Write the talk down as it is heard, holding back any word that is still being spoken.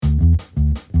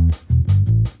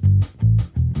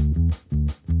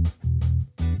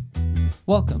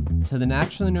Welcome to the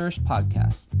Naturally Nourished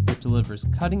podcast that delivers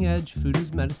cutting-edge food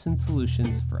as medicine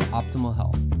solutions for optimal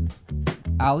health.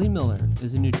 Ali Miller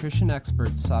is a nutrition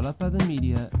expert sought out by the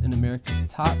media and America's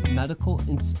top medical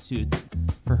institutes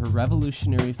for her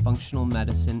revolutionary functional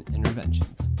medicine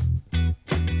interventions.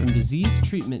 From disease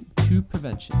treatment to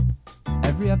prevention,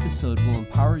 every episode will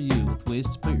empower you with ways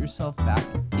to put yourself back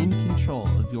in control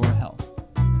of your health.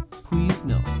 Please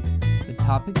note, the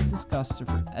topics discussed are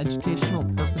for educational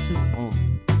purposes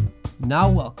only. Now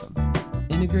welcome,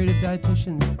 integrative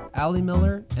dietitians Ali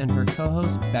Miller and her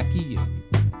co-host Becky Yu.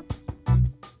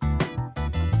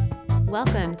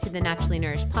 Welcome to the Naturally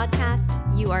Nourished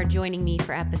podcast. You are joining me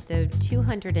for episode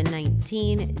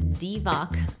 219,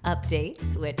 DVOC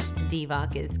updates, which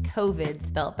DVOC is COVID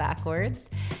spelled backwards.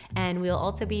 And we'll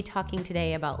also be talking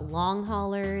today about long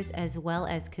haulers as well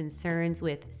as concerns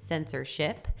with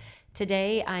censorship.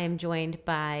 Today, I am joined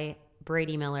by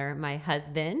Brady Miller, my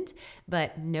husband,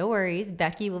 but no worries,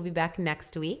 Becky will be back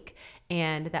next week,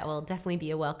 and that will definitely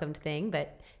be a welcomed thing,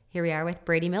 but here we are with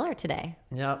Brady Miller today.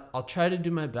 Yeah, I'll try to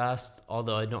do my best,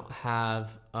 although I don't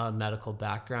have a medical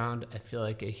background. I feel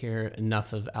like I hear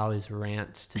enough of Ali's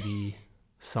rants to be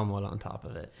somewhat on top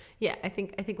of it. Yeah, I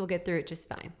think we'll get through it just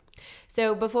fine.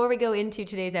 So before we go into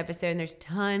today's episode, and there's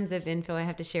tons of info I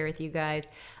have to share with you guys,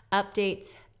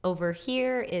 updates over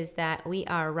here is that we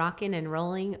are rocking and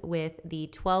rolling with the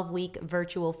 12-week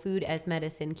virtual food as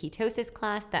medicine ketosis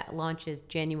class that launches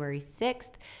January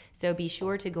 6th. So be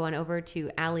sure to go on over to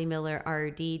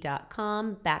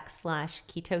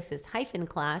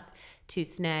alimillerrd.com/ketosis-class to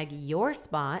snag your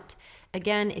spot.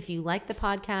 Again, if you like the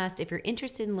podcast, if you're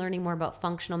interested in learning more about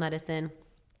functional medicine,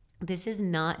 this is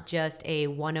not just a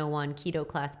 101 keto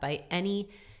class by any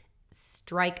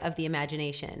strike of the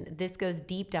imagination. This goes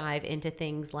deep dive into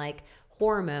things like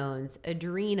hormones,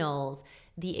 adrenals,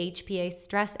 the HPA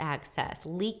stress axis,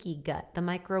 leaky gut, the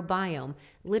microbiome,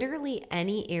 literally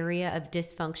any area of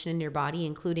dysfunction in your body,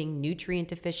 including nutrient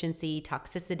deficiency,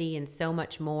 toxicity, and so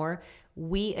much more,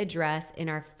 we address in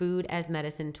our Food as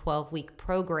Medicine 12-week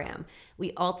program.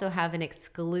 We also have an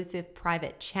exclusive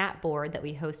private chat board that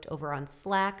we host over on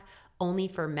Slack, only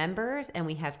for members, and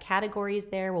we have categories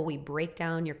there where we break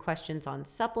down your questions on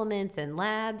supplements and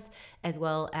labs, as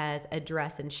well as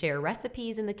address and share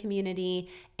recipes in the community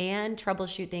and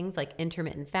troubleshoot things like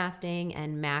intermittent fasting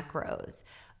and macros.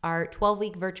 Our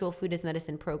 12-week virtual Food as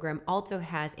Medicine program also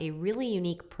has a really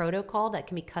unique protocol that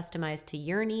can be customized to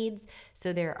your needs.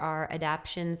 So there are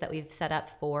adaptions that we've set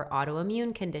up for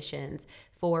autoimmune conditions,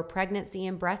 for pregnancy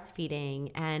and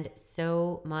breastfeeding, and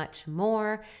so much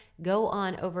more. Go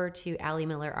on over to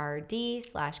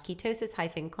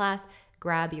alimillerrd.com/ketosis-class.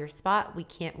 Grab your spot. We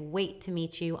can't wait to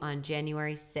meet you on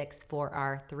January 6th for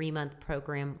our 3-month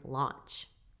program launch.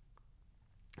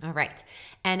 All right.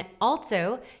 And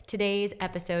also, today's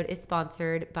episode is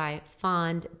sponsored by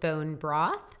Fond Bone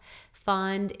Broth.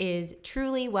 Fond is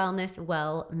truly wellness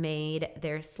well made.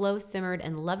 Their slow simmered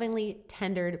and lovingly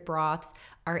tendered broths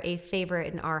are a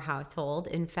favorite in our household.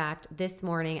 In fact, this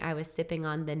morning I was sipping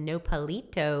on the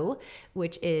Nopalito,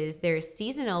 which is their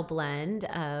seasonal blend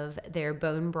of their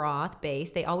bone broth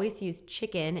base. They always use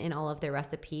chicken in all of their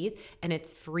recipes, and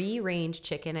it's free-range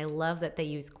chicken. I love that they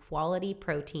use quality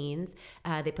proteins.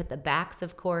 They put the backs,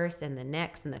 of course, and the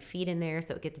necks and the feet in there,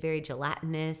 so it gets very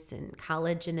gelatinous and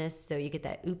collagenous, so you get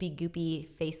that oopy-goopy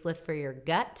facelift for your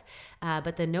gut.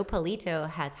 But the Nopalito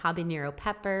has habanero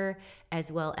pepper, as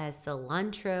well as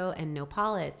cilantro and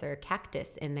nopales or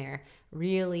cactus in there.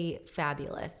 Really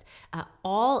fabulous.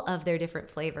 All of their different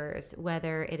flavors,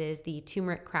 whether it is the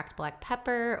turmeric cracked black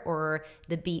pepper or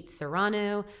the beet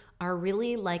serrano, are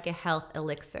really like a health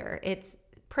elixir. It's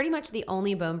pretty much the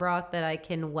only bone broth that I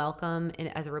can welcome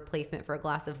as a replacement for a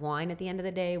glass of wine at the end of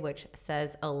the day, which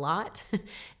says a lot.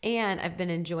 And I've been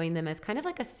enjoying them as kind of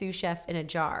like a sous chef in a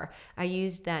jar. I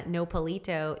used that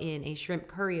Nopalito in a shrimp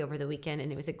curry over the weekend, and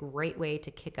it was a great way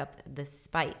to kick up the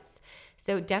spice.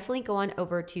 So definitely go on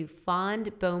over to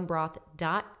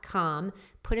fondbonebroth.com,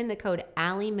 put in the code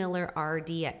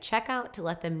AliMillerRD at checkout to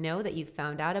let them know that you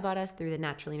found out about us through the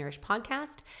Naturally Nourished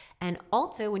podcast. And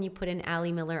also when you put in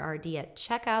AliMillerRD at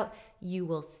checkout, you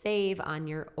will save on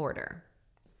your order.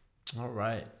 All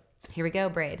right. Here we go,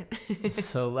 Braid.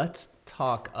 So let's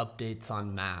talk updates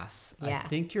on masks. Yeah. I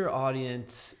think your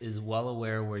audience is well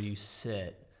aware where you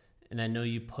sit. And I know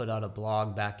you put out a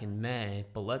blog back in May,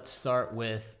 but let's start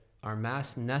with, are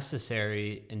masks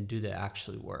necessary and do they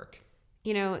actually work?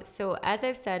 You know, so as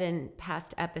I've said in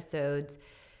past episodes,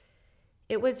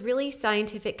 it was really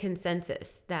scientific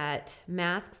consensus that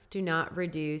masks do not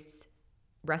reduce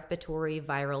respiratory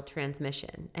viral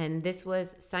transmission. And this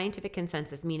was scientific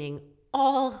consensus, meaning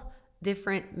all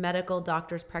different medical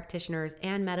doctors, practitioners,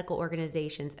 and medical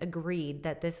organizations agreed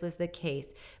that this was the case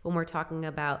when we're talking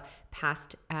about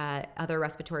past other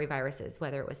respiratory viruses,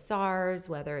 whether it was SARS,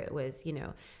 whether it was,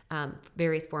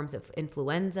 various forms of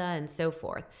influenza and so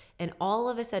forth. And all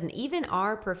of a sudden, even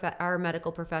our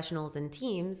medical professionals and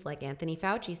teams, like Anthony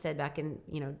Fauci said back in,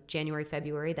 January,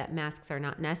 February, that masks are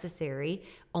not necessary,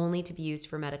 only to be used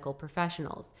for medical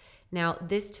professionals. Now,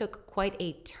 this took quite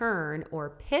a turn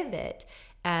or pivot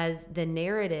as the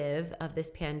narrative of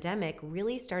this pandemic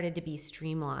really started to be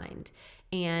streamlined.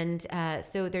 And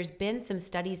so there's been some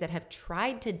studies that have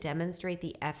tried to demonstrate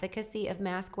the efficacy of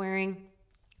mask wearing.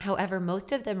 However,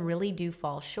 most of them really do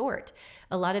fall short.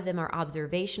 A lot of them are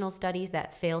observational studies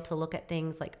that fail to look at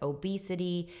things like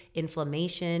obesity,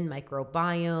 inflammation,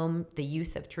 microbiome, the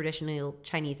use of traditional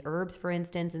Chinese herbs, for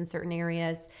instance, in certain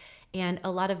areas. And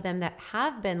a lot of them that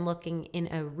have been looking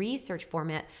in a research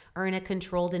format are in a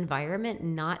controlled environment,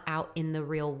 not out in the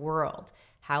real world.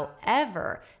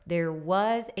 However, there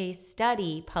was a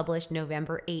study published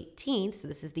November 18th, so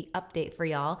this is the update for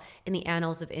y'all, in the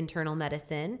Annals of Internal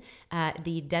Medicine,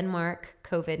 the Denmark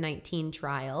COVID-19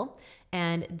 trial.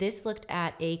 And this looked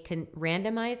at a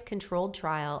randomized controlled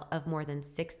trial of more than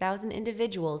 6,000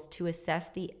 individuals to assess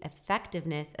the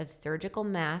effectiveness of surgical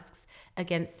masks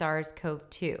against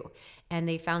SARS-CoV-2. And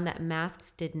they found that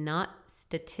masks did not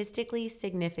statistically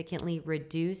significantly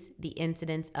reduce the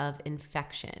incidence of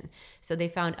infection. So they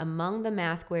found among the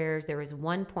mask wearers, there was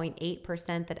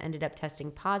 1.8% that ended up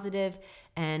testing positive,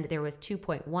 and there was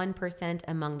 2.1%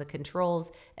 among the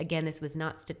controls. Again, this was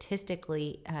not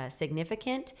statistically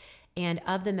significant. And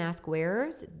of the mask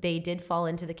wearers, they did fall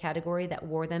into the category that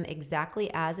wore them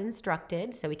exactly as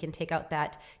instructed. So we can take out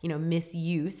that,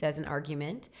 misuse as an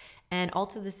argument. And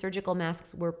also the surgical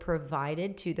masks were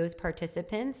provided to those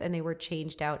participants and they were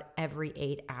changed out every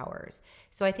 8 hours.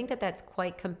 So I think that that's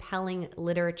quite compelling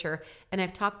literature. And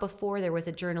I've talked before, there was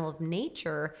a Journal of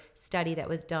Nature study that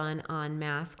was done on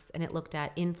masks and it looked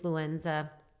at influenza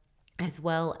as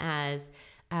well as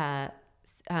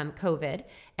COVID.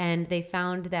 And they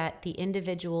found that the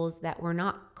individuals that were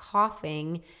not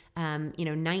coughing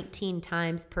 19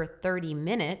 times per 30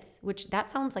 minutes, which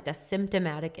that sounds like a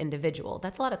symptomatic individual.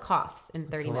 That's a lot of coughs in 30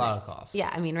 minutes. That's a lot of coughs.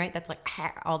 Yeah, right? That's like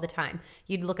all the time.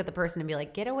 You'd look at the person and be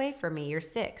like, get away from me. You're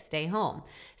sick. Stay home.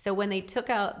 So when they took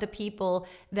out the people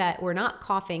that were not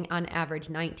coughing on average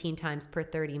 19 times per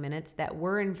 30 minutes that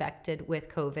were infected with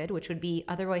COVID, which would be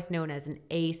otherwise known as an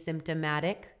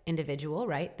asymptomatic individual,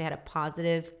 right? They had a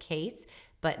positive case,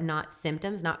 but not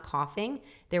symptoms, not coughing.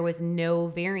 There was no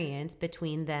variance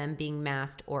between them being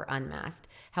masked or unmasked.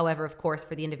 However, of course,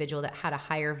 for the individual that had a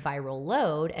higher viral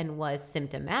load and was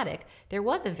symptomatic, there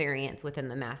was a variance within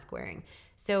the mask wearing.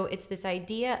 So it's this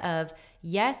idea of,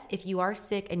 yes, if you are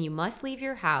sick and you must leave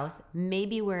your house,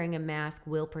 maybe wearing a mask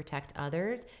will protect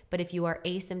others. But if you are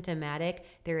asymptomatic,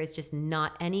 there is just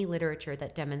not any literature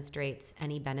that demonstrates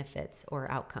any benefits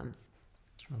or outcomes.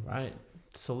 All right.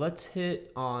 So let's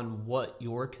hit on what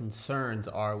your concerns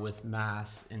are with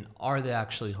masks and are they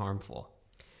actually harmful?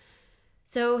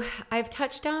 So I've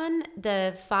touched on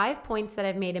the 5 points that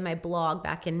I've made in my blog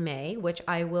back in May, which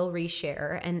I will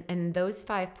reshare. And those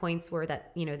 5 points were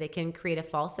that, they can create a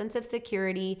false sense of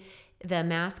security. The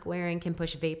mask wearing can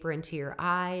push vapor into your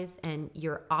eyes and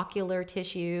your ocular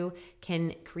tissue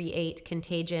can create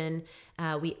contagion.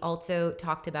 We also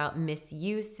talked about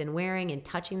misuse and wearing and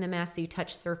touching the mask. So you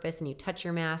touch surface and you touch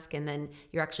your mask and then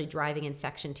you're actually driving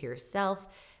infection to yourself.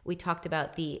 We talked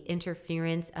about the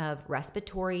interference of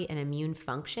respiratory and immune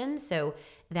function. So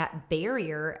that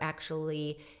barrier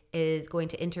actually is going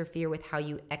to interfere with how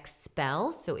you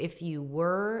expel. So if you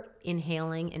were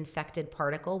inhaling infected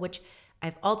particle, which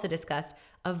I've also discussed,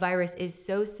 a virus is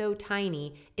so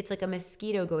tiny, it's like a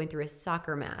mosquito going through a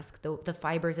soccer mask. The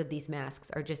fibers of these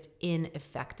masks are just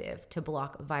ineffective to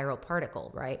block a viral particle,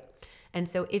 right? And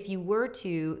so if you were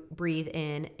to breathe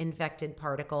in infected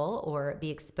particle or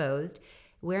be exposed,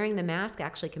 wearing the mask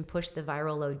actually can push the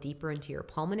viral load deeper into your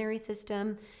pulmonary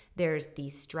system. There's the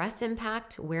stress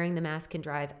impact. Wearing the mask can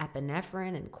drive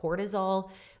epinephrine and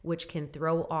cortisol, which can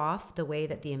throw off the way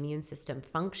that the immune system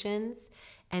functions.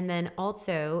 And then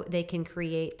also they can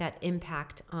create that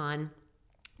impact on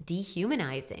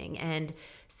dehumanizing and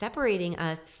separating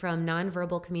us from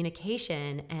nonverbal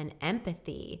communication and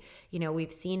empathy.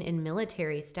 We've seen in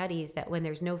military studies that when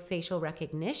there's no facial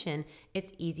recognition,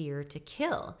 it's easier to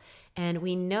kill. And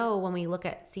we know when we look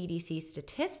at CDC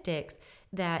statistics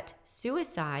that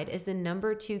suicide is the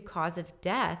number 2 cause of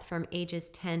death from ages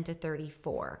 10 to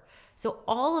 34. So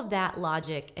all of that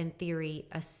logic and theory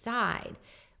aside,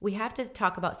 We have to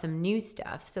talk about some new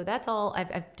stuff. So that's all.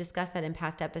 I've discussed that in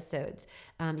past episodes.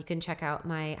 You can check out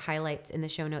my highlights in the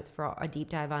show notes for a deep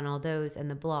dive on all those and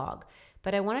the blog.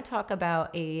 But I want to talk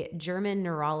about a German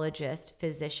neurologist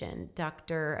physician,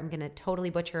 Dr. I'm going to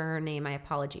totally butcher her name. My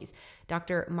apologies.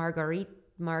 Dr. Margareta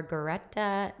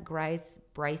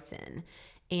Greis-Bryson.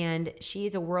 And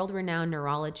she's a world-renowned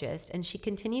neurologist, and she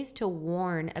continues to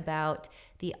warn about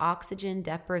the oxygen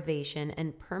deprivation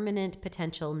and permanent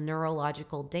potential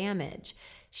neurological damage.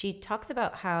 She talks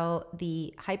about how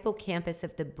the hippocampus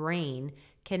of the brain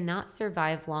cannot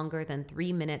survive longer than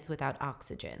 3 minutes without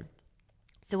oxygen.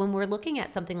 So when we're looking at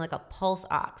something like a pulse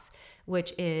ox,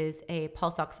 which is a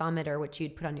pulse oximeter, which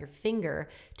you'd put on your finger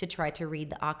to try to read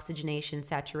the oxygenation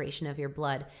saturation of your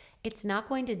blood, it's not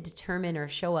going to determine or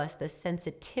show us the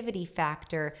sensitivity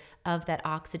factor of that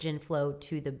oxygen flow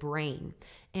to the brain.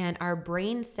 And our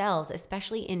brain cells,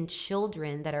 especially in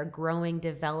children that are growing,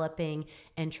 developing,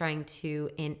 and trying to,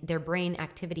 and their brain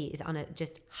activity is on a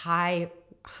just high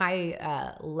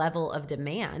level of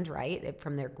demand, right,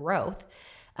 from their growth.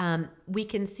 We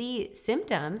can see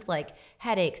symptoms like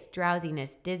headaches,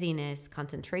 drowsiness, dizziness,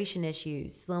 concentration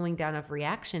issues, slowing down of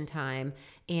reaction time,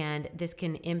 and this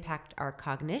can impact our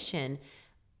cognition.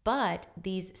 But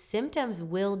these symptoms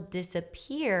will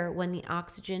disappear when the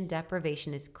oxygen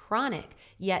deprivation is chronic,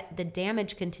 yet the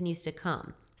damage continues to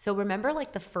come. So remember,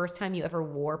 like the first time you ever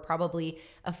wore probably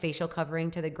a facial covering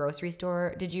to the grocery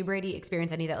store, did you, Brady,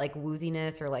 experience any of that like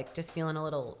wooziness or like just feeling a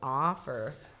little off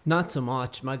or? Not so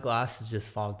much. My glasses just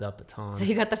fogged up a ton. So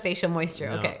you got the facial moisture.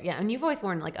 No. Okay. Yeah. And you've always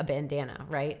worn like a bandana,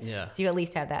 right? Yeah. So you at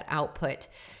least have that output.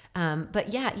 But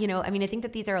yeah, I mean, I think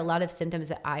that these are a lot of symptoms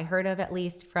that I heard of, at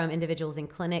least from individuals in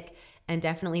clinic and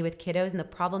definitely with kiddos. And the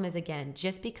problem is, again,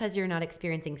 just because you're not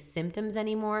experiencing symptoms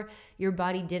anymore, your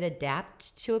body did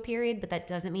adapt to a period, but that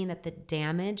doesn't mean that the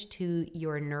damage to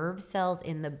your nerve cells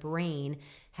in the brain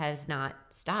has not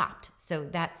stopped. So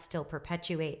that still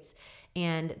perpetuates.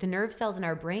 And the nerve cells in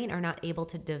our brain are not able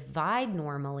to divide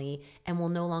normally and will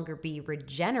no longer be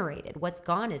regenerated. What's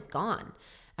gone is gone.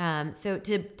 So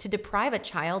to deprive a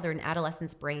child or an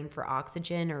adolescent's brain for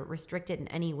oxygen or restrict it in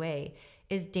any way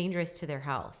is dangerous to their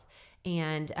health.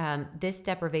 And this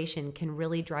deprivation can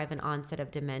really drive an onset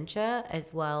of dementia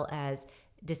as well as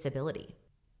disability.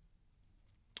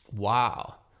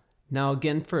 Wow. Now,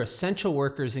 again, for essential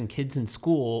workers and kids in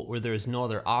school where there's no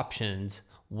other options,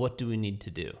 what do we need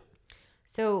to do?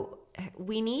 So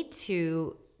we need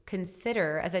to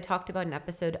consider, as I talked about in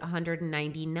episode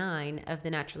 199 of the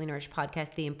Naturally Nourished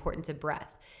podcast, the importance of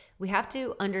breath. We have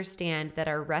to understand that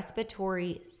our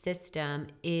respiratory system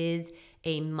is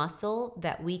a muscle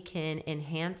that we can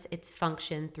enhance its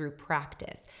function through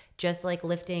practice, just like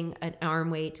lifting an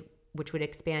arm weight, which would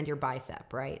expand your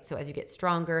bicep, right? So as you get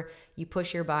stronger, you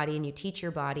push your body and you teach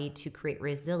your body to create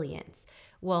resilience.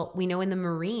 Well, we know in the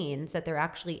Marines that they're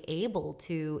actually able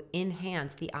to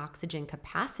enhance the oxygen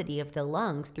capacity of the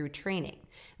lungs through training.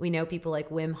 We know people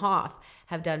like Wim Hof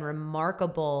have done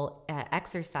remarkable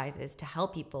exercises to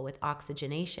help people with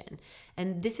oxygenation.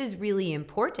 And this is really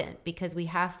important because we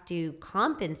have to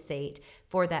compensate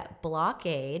for that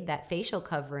blockade, that facial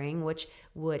covering, which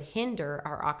would hinder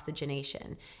our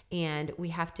oxygenation. And we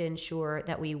have to ensure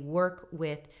that we work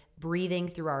with breathing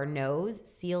through our nose.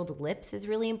 Sealed lips is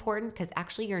really important because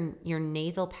actually your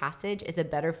nasal passage is a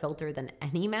better filter than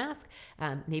any mask,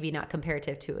 maybe not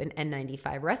comparative to an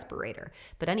N95 respirator,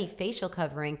 but any facial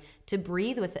covering. To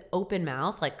breathe with an open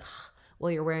mouth, like while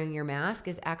you're wearing your mask,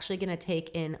 is actually going to take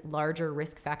in larger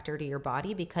risk factor to your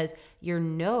body because your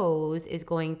nose is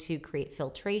going to create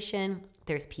filtration.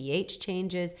 There's pH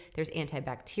changes. There's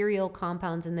antibacterial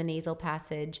compounds in the nasal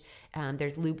passage.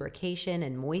 There's lubrication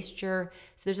and moisture.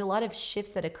 So there's a lot of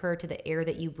shifts that occur to the air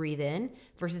that you breathe in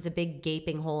versus a big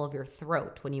gaping hole of your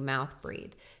throat when you mouth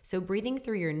breathe. So breathing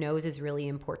through your nose is really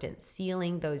important,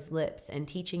 sealing those lips and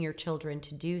teaching your children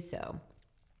to do so.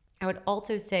 I would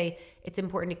also say it's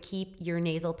important to keep your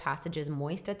nasal passages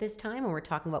moist at this time when we're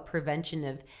talking about prevention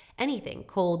of anything,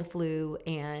 cold, flu,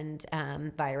 and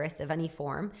virus of any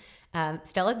form.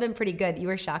 Stella's been pretty good. You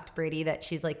were shocked, Brady, that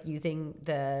she's like using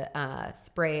the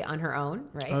spray on her own,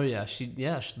 right? Oh yeah,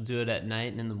 she'll do it at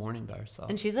night and in the morning by herself.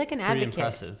 And she's like an Pretty advocate.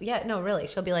 impressive. Yeah, no, really.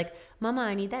 She'll be like, Mama,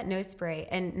 I need that nose spray.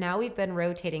 And now we've been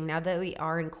rotating. Now that we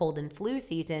are in cold and flu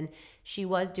season, she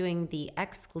was doing the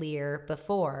Xlear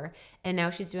before, and now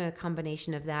she's doing a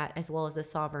combination of that as well as the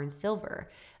Sovereign Silver.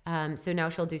 So now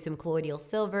she'll do some colloidal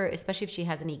silver, especially if she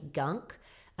has any gunk.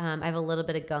 I have a little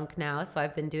bit of gunk now, so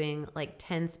I've been doing like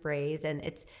 10 sprays, and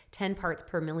it's 10 parts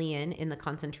per million in the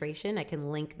concentration. I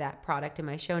can link that product in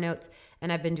my show notes,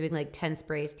 and I've been doing like 10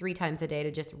 sprays 3 times a day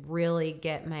to just really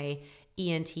get my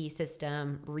ENT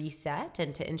system reset,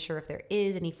 and to ensure if there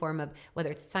is any form of, whether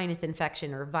it's sinus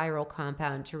infection or viral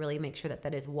compound, to really make sure that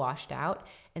that is washed out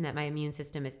and that my immune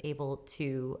system is able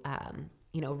to,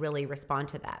 really respond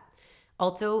to that.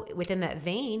 Also, within that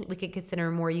vein, we could consider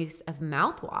more use of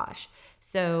mouthwash.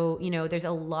 So, there's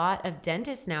a lot of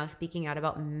dentists now speaking out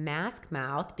about mask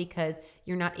mouth because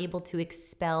you're not able to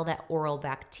expel that oral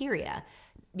bacteria,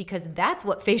 because that's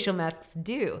what facial masks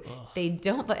do. Ugh. They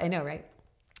don't, but I know, right?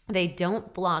 They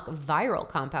don't block viral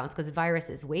compounds because virus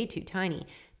is way too tiny,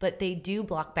 but they do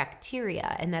block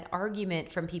bacteria. And that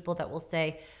argument from people that will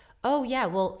say, oh yeah,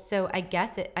 well, so I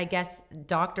guess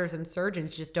doctors and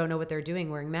surgeons just don't know what they're doing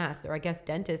wearing masks, or I guess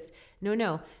dentists.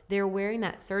 No, they're wearing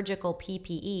that surgical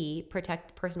PPE,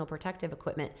 personal protective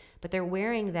equipment, but they're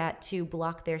wearing that to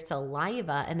block their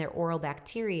saliva and their oral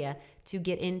bacteria to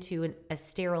get into a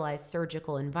sterilized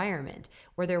surgical environment,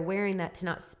 or they're wearing that to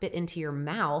not spit into your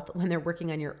mouth when they're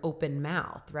working on your open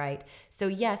mouth, right? So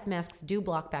yes, masks do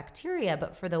block bacteria,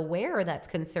 but for the wearer, that's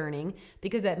concerning,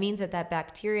 because that means that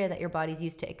bacteria that your body's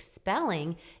used to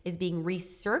expelling is being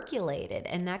recirculated,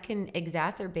 and that can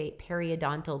exacerbate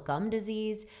periodontal gum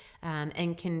disease,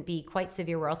 and can be quite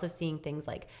severe. We're also seeing things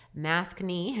like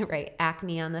maskne, right?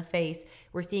 Acne on the face.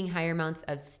 We're seeing higher amounts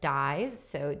of styes,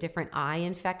 so different eye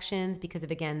infections because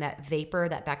of, again, that vapor,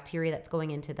 that bacteria that's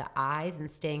going into the eyes and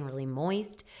staying really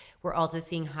moist. We're also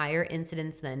seeing higher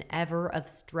incidence than ever of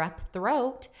strep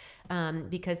throat,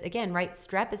 because, again, right,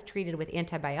 strep is treated with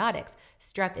antibiotics.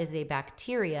 Strep is a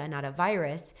bacteria, not a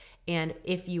virus. And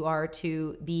if you are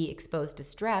to be exposed to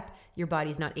strep, your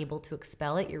body's not able to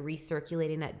expel it. You're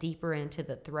recirculating that deeper into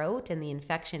the throat, and the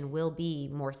infection will be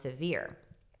more severe.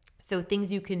 So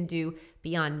things you can do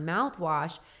beyond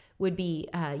mouthwash would be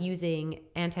using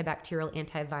antibacterial,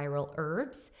 antiviral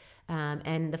herbs,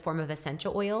 and the form of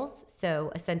essential oils.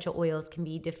 So essential oils can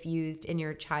be diffused in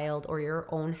your child or your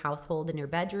own household in your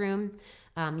bedroom.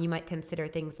 You might consider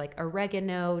things like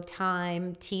oregano,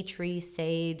 thyme, tea tree,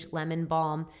 sage, lemon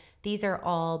balm. These are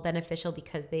all beneficial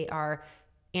because they are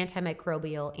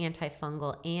antimicrobial,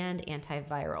 antifungal, and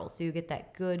antiviral. So you get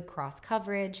that good cross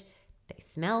coverage. They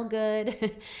smell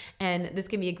good. And this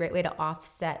can be a great way to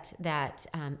offset that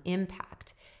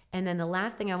impact. And then the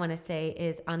last thing I want to say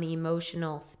is on the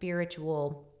emotional,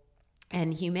 spiritual,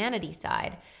 and humanity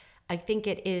side, I think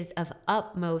it is of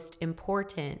utmost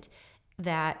importance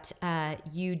that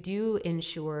you do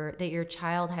ensure that your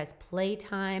child has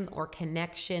playtime or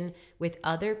connection with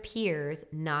other peers,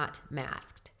 not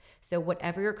masked. So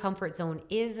whatever your comfort zone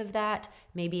is of that,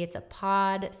 maybe it's a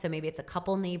pod, so maybe it's a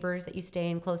couple neighbors that you stay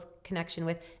in close connection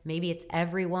with, maybe it's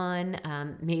everyone,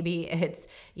 maybe it's,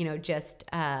 just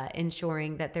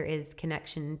ensuring that there is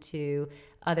connection to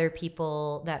other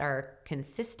people that are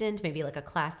consistent, maybe like a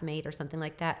classmate or something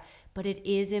like that. But it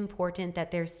is important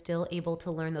that they're still able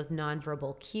to learn those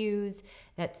nonverbal cues.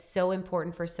 That's so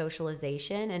important for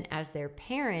socialization. And as their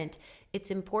parent,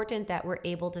 it's important that we're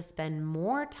able to spend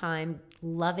more time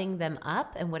loving them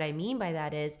up. And what I mean by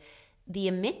that is the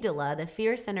amygdala, the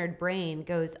fear-centered brain,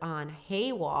 goes on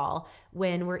haywall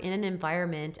when we're in an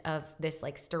environment of this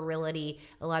like sterility.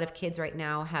 A lot of kids right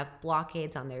now have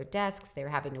blockades on their desks. They're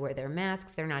having to wear their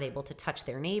masks. They're not able to touch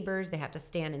their neighbors. They have to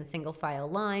stand in single file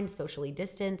lines, socially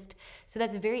distanced. So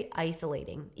that's very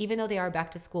isolating, even though they are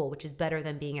back to school, which is better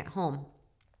than being at home.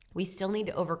 We still need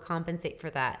to overcompensate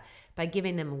for that by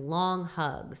giving them long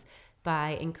hugs,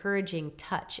 by encouraging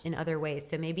touch in other ways.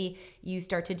 So maybe you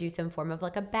start to do some form of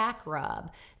like a back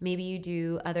rub. Maybe you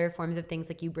do other forms of things,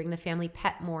 like you bring the family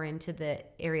pet more into the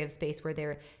area of space where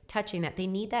they're touching that. They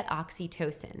need that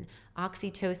oxytocin.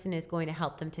 Oxytocin is going to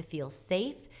help them to feel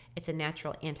safe. It's a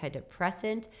natural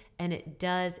antidepressant, and it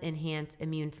does enhance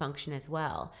immune function as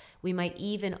well. We might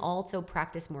even also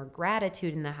practice more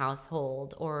gratitude in the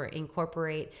household or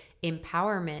incorporate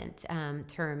empowerment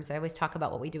terms. I always talk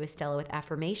about what we do with Stella with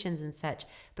affirmations and such,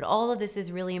 but all of this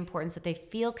is really important so that they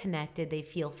feel connected, they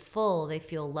feel full, they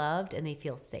feel loved, and they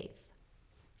feel safe.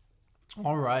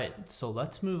 All right, so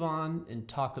let's move on and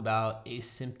talk about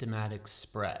asymptomatic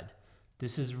spread.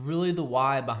 This is really the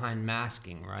why behind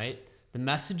masking, right? The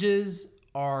messages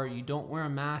are you don't wear a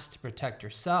mask to protect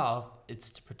yourself, it's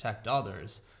to protect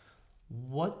others.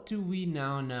 What do we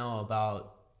now know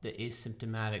about the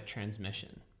asymptomatic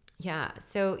transmission? Yeah,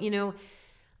 so,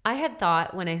 I had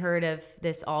thought when I heard of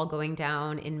this all going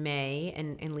down in May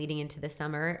and leading into the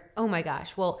summer, oh my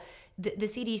gosh, well, the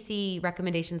CDC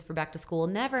recommendations for back to school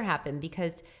never happened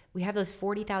because we have those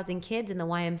 40,000 kids in the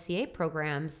YMCA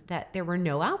programs that there were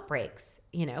no outbreaks,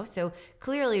 So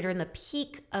clearly during the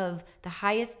peak of the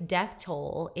highest death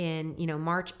toll in,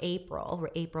 March, April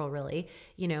really,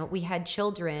 we had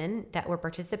children that were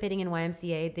participating in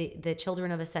YMCA, the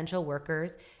children of essential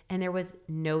workers, and there was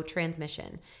no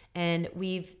transmission. And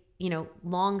we've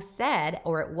long said,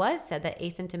 or it was said, that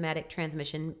asymptomatic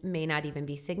transmission may not even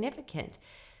be significant.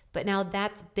 But now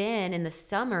that's been in the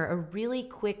summer a really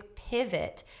quick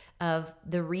pivot of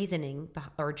the reasoning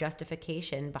or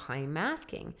justification behind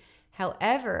masking.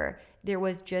 However, there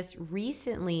was just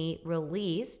recently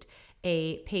released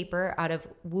a paper out of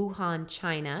Wuhan,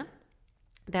 China,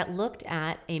 that looked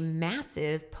at a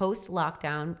massive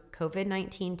post-lockdown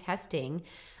COVID-19 testing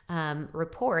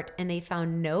report, and they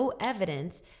found no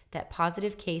evidence that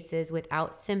positive cases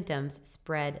without symptoms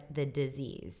spread the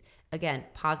disease. Again,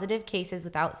 positive cases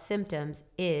without symptoms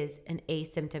is an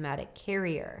asymptomatic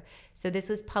carrier. So this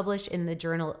was published in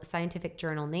the scientific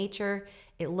journal Nature.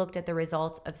 It looked at the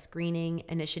results of screening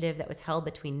initiative that was held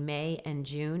between May and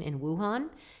June in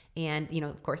Wuhan. And,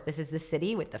 of course, this is the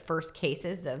city with the first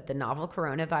cases of the novel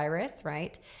coronavirus,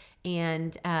 right?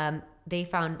 And they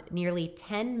found nearly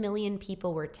 10 million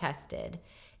people were tested,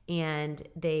 and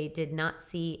they did not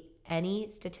see any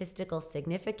statistical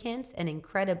significance, and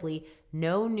incredibly,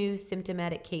 no new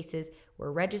symptomatic cases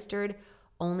were registered.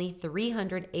 Only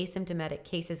 300 asymptomatic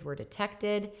cases were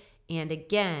detected, and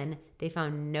again, they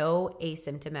found no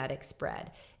asymptomatic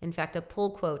spread. In fact, a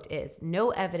pull quote is,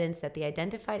 "No evidence that the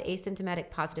identified asymptomatic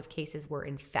positive cases were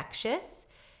infectious,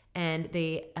 and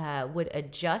they would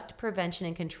adjust prevention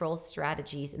and control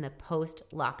strategies in the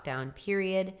post-lockdown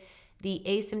period. The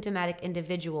asymptomatic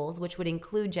individuals, which would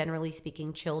include, generally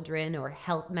speaking, children or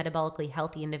metabolically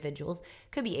healthy individuals,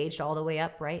 could be aged all the way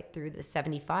up, right, through the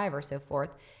 75 or so forth.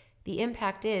 The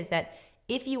impact is that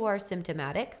if you are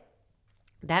symptomatic,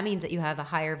 that means that you have a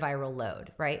higher viral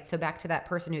load, right? So back to that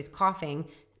person who's coughing,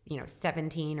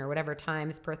 17 or whatever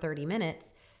times per 30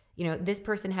 minutes, this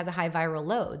person has a high viral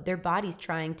load. Their body's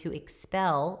trying to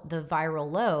expel the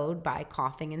viral load by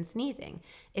coughing and sneezing.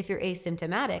 If you're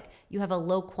asymptomatic, you have a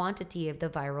low quantity of the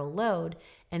viral load,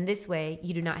 and this way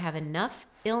you do not have enough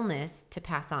illness to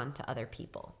pass on to other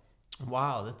people."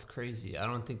 Wow, that's crazy. I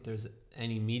don't think there's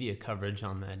any media coverage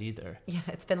on that either. Yeah,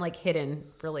 it's been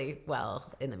hidden really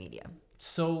well in the media.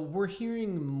 So we're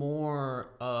hearing more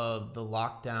of the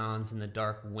lockdowns in the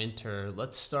dark winter.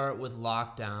 Let's start with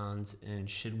lockdowns. And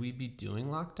should we be doing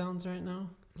lockdowns right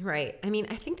now? Right. I mean,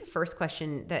 I think the first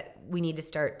question that we need to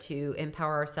start to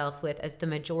empower ourselves with, as the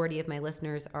majority of my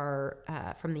listeners are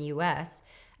from the U.S.,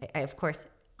 I of course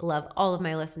love all of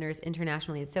my listeners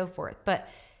internationally and so forth, but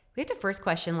we have to first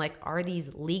question, are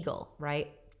these legal,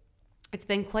 right? It's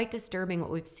been quite disturbing what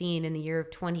we've seen in the year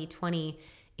of 2020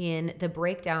 in the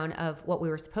breakdown of what we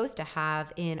were supposed to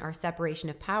have in our separation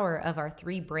of power of our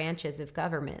three branches of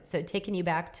government. So taking you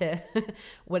back to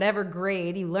whatever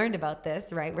grade you learned about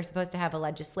this, right? We're supposed to have a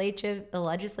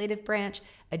legislative branch,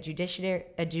 a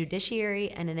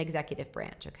judiciary, and an executive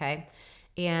branch, okay?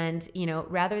 And,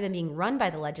 rather than being run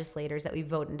by the legislators that we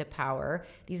vote into power,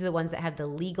 these are the ones that have the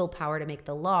legal power to make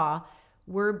the law,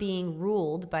 we're being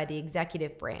ruled by the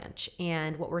executive branch.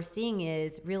 And what we're seeing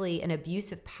is really an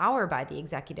abuse of power by the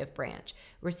executive branch.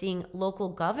 We're seeing local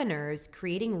governors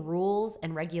creating rules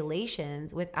and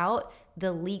regulations without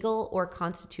the legal or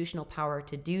constitutional power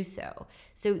to do so.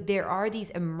 So there are these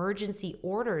emergency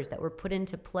orders that were put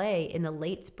into play in the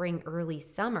late spring, early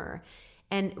summer.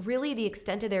 And really the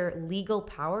extent of their legal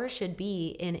power should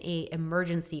be in an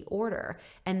emergency order,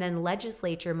 and then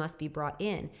legislature must be brought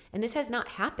in. And this has not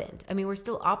happened. I mean, we're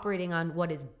still operating on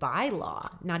what is by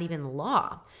law, not even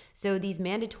law. So these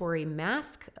mandatory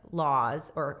mask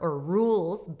laws or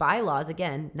rules, bylaws,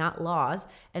 again, not laws,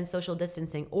 and social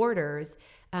distancing orders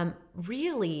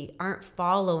really aren't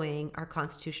following our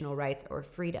constitutional rights or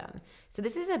freedom. So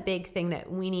this is a big thing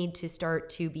that we need to start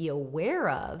to be aware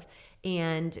of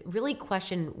and really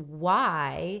question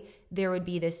why there would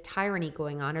be this tyranny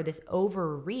going on or this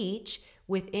overreach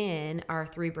within our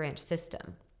three-branch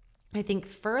system. I think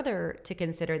further to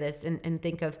consider this and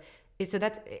think of, so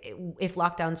that's if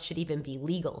lockdowns should even be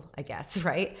legal, I guess,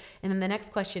 right? And then the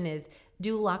next question is,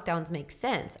 do lockdowns make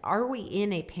sense? Are we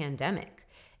in a pandemic?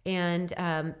 And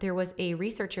there was a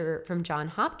researcher from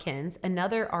Johns Hopkins,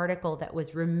 another article that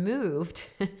was removed,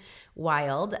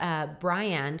 wild.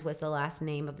 Bryand was the last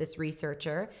name of this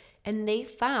researcher. And they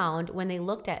found, when they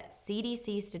looked at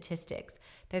CDC statistics,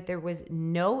 that there was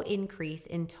no increase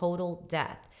in total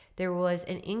death. There was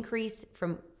an increase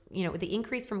from the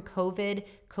increase from COVID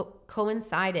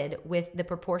coincided with the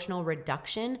proportional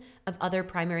reduction of other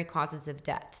primary causes of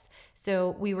deaths.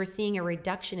 So we were seeing a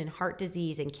reduction in heart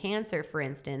disease and cancer, for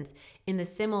instance, in the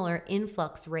similar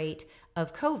influx rate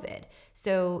of COVID.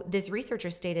 So this researcher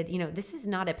stated, this is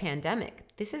not a pandemic.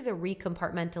 This is a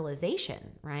recompartmentalization,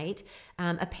 right?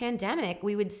 A pandemic,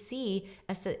 we would see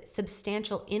a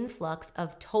substantial influx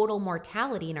of total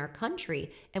mortality in our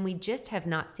country, and we just have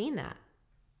not seen that.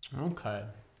 Okay.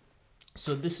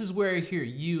 So this is where I hear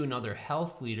you and other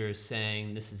health leaders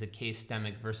saying this is a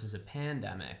case-demic versus a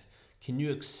pandemic. Can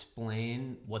you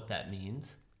explain what that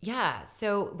means? Yeah.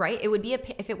 So, right, it would be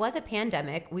if it was a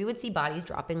pandemic, we would see bodies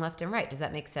dropping left and right. Does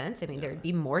that make sense? I mean, there'd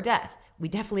be more death. We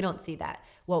definitely don't see that.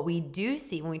 What we do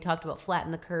see when we talked about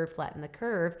flatten the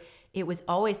curve, it was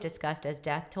always discussed as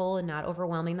death toll and not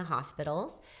overwhelming the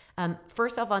hospitals.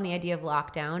 First off, on the idea of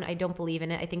lockdown, I don't believe in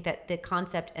it. I think that the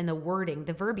concept and the wording,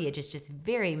 the verbiage is just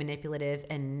very manipulative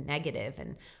and negative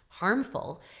and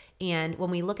harmful. And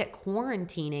when we look at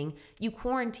quarantining, you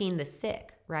quarantine the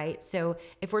sick, right? So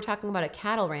if we're talking about a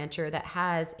cattle rancher that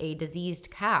has a diseased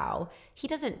cow, he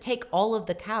doesn't take all of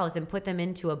the cows and put them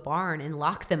into a barn and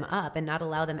lock them up and not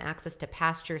allow them access to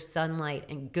pasture, sunlight,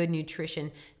 and good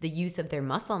nutrition, the use of their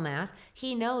muscle mass.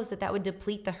 He knows that would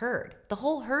deplete the herd. The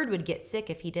whole herd would get sick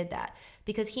if he did that,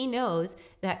 because he knows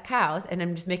that cows, and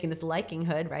I'm just making this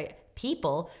likelihood, right?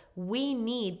 People, we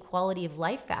need quality of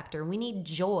life factor. We need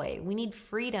joy. We need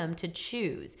freedom to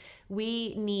choose.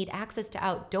 We need access to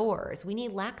outdoors. We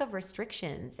need lack of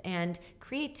restrictions and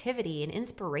creativity and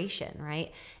inspiration,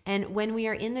 right? And when we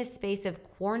are in this space of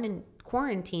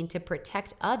quarantine to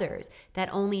protect others,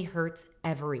 that only hurts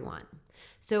everyone.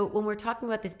 So when we're talking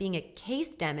about this being a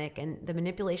case-demic and the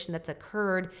manipulation that's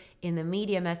occurred in the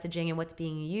media messaging and what's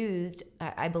being used,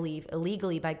 I believe,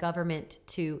 illegally by government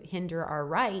to hinder our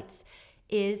rights,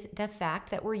 is the fact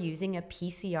that we're using a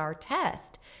PCR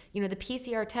test. The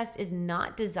PCR test is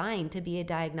not designed to be a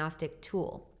diagnostic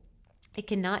tool. It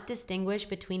cannot distinguish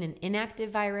between an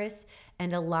inactive virus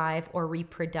and a live or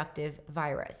reproductive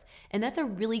virus. And that's a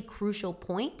really crucial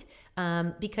point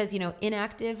because,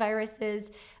 inactive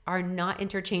viruses are not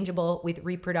interchangeable with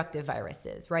reproductive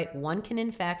viruses, right? One can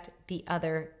infect, the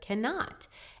other cannot.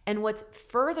 And what's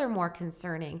furthermore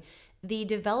concerning, the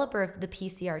developer of the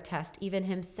PCR test even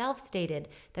himself stated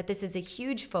that this is a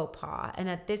huge faux pas and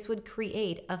that this would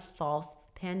create a false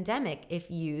pandemic if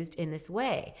used in this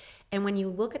way. And when you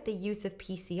look at the use of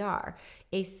PCR,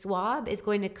 a swab is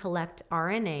going to collect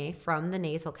RNA from the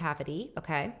nasal cavity,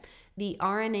 okay? The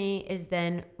RNA is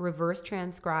then reverse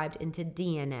transcribed into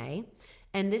DNA,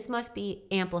 and this must be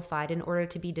amplified in order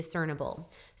to be discernible.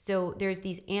 So there's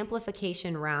these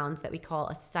amplification rounds that we call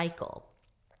a cycle.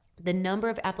 The number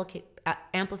of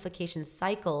amplification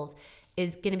cycles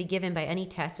is going to be given by any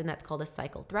test, and that's called a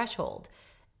cycle threshold.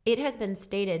 It has been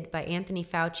stated by Anthony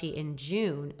Fauci in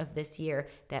June of this year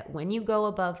that when you go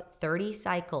above 30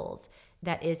 cycles,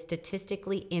 that is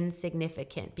statistically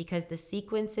insignificant because the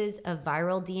sequences of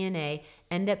viral DNA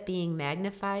end up being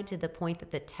magnified to the point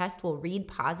that the test will read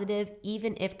positive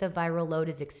even if the viral load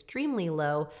is extremely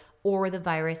low or the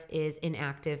virus is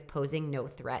inactive, posing no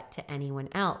threat to anyone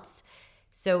else.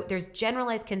 So there's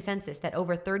generalized consensus that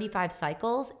over 35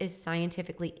 cycles is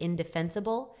scientifically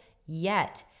indefensible,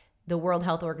 yet the World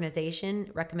Health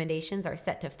Organization recommendations are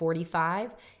set to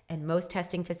 45, and most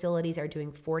testing facilities are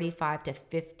doing 45 to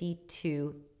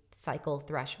 52 cycle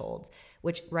thresholds,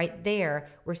 which right there,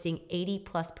 we're seeing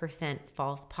 80+%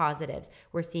 false positives.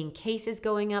 We're seeing cases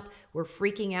going up, we're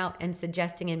freaking out and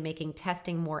suggesting and making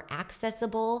testing more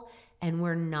accessible, and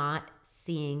we're not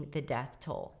seeing the death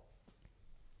toll.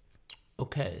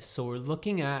 Okay, so we're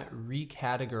looking at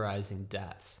recategorizing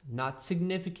deaths, not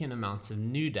significant amounts of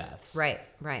new deaths. Right.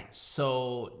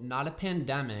 So not a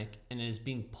pandemic, and it is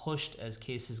being pushed as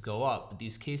cases go up, but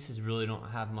these cases really don't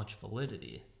have much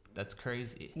validity. That's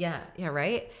crazy. Yeah,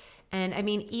 right? And I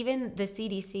mean, even the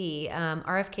CDC,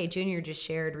 RFK Jr. just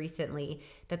shared recently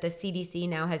that the CDC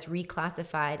now has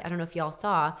reclassified, I don't know if y'all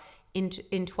saw, in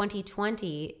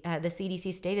 2020, the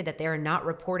CDC stated that they are not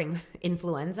reporting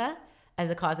influenza as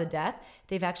a cause of death.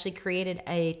 They've actually created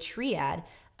a triad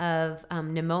of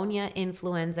pneumonia,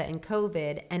 influenza, and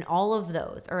COVID, and all of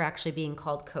those are actually being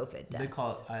called COVID deaths. They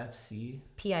call it IFC?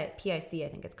 PIC, I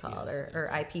think it's called, or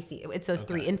IPC. It's those Okay.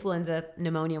 three: influenza,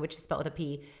 pneumonia, which is spelled with a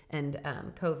P, and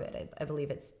COVID. I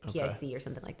believe it's PIC or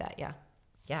something like that.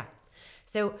 Yeah.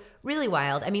 So really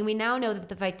wild. I mean, we now know that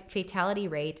the fatality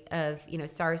rate of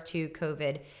SARS-2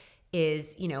 COVID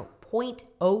is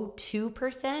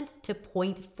 0.02% to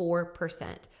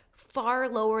 0.4%, far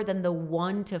lower than the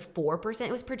 1 to 4%.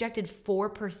 It was projected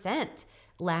 4%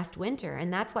 last winter.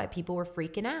 And that's why people were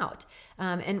freaking out.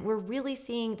 And we're really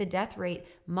seeing the death rate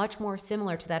much more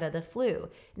similar to that of the flu.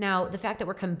 Now, the fact that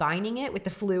we're combining it with the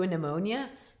flu and pneumonia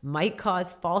might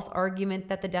cause false argument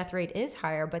that the death rate is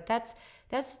higher, but that's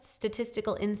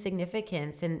statistical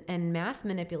insignificance and mass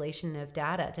manipulation of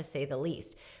data, to say the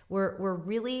least. We're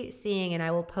really seeing, and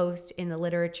I will post in the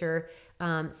literature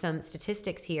some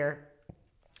statistics here,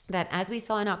 that as we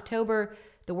saw in October,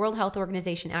 the World Health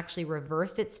Organization actually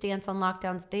reversed its stance on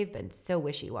lockdowns. They've been so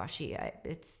wishy-washy.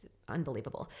 It's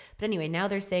unbelievable. But anyway, now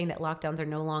they're saying that lockdowns are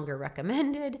no longer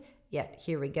recommended. Yet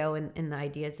here we go in the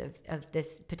ideas of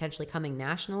this potentially coming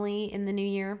nationally in the new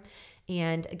year.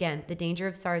 And again, the danger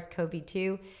of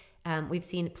SARS-CoV-2, we've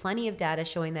seen plenty of data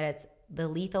showing that the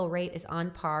lethal rate is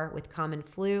on par with common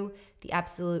flu. The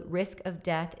absolute risk of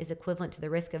death is equivalent to the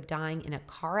risk of dying in a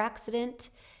car accident.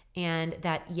 And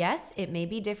that, yes, it may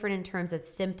be different in terms of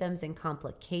symptoms and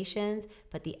complications,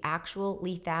 but the actual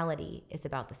lethality is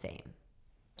about the same.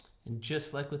 And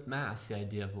just like with masks, the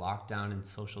idea of lockdown and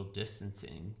social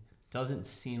distancing doesn't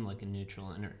seem like a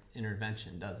neutral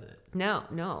intervention, does it?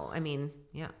 No. I mean,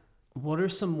 yeah. What are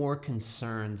some more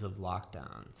concerns of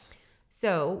lockdowns?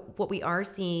 So what we are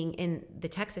seeing in the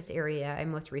Texas area, I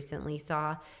most recently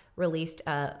saw released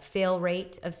a fail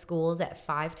rate of schools at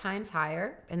 5 times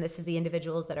higher. And this is the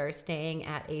individuals that are staying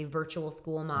at a virtual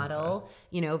school model,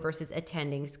 versus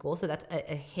attending school. So that's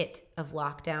a hit of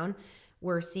lockdown.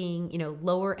 We're seeing,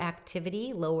 lower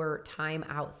activity, lower time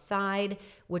outside,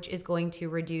 which is going to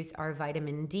reduce our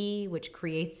vitamin D, which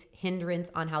creates hindrance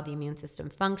on how the immune system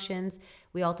functions.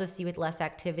 We also see with less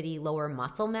activity, lower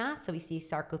muscle mass. So we see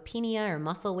sarcopenia or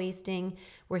muscle wasting.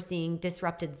 We're seeing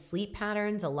disrupted sleep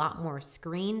patterns, a lot more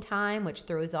screen time, which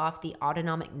throws off the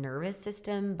autonomic nervous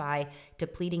system by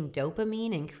depleting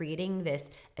dopamine and creating this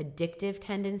addictive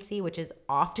tendency, which is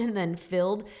often then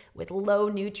filled with low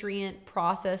nutrient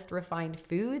processed refined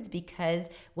foods, because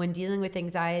when dealing with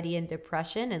anxiety and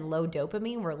depression and low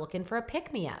dopamine, we're looking for a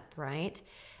pick-me-up, right?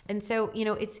 And so,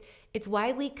 it's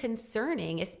widely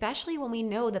concerning, especially when we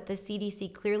know that the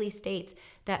CDC clearly states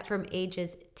that from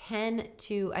ages 10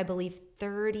 to, I believe,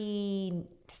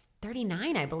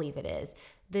 39, I believe it is,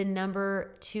 the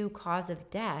number 2 cause of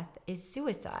death is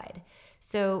suicide.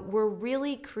 So we're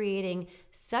really creating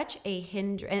such a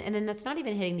hindrance, and then that's not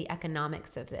even hitting the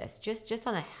economics of this, just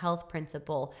on a health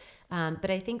principle. But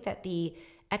I think that the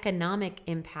economic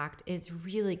impact is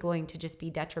really going to just be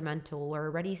detrimental. We're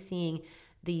already seeing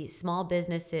the small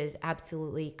businesses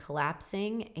absolutely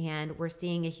collapsing, and we're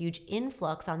seeing a huge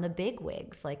influx on the big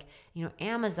wigs. Like,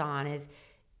 Amazon is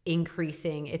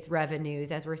increasing its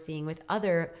revenues, as we're seeing with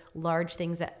other large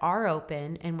things that are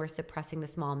open, and we're suppressing the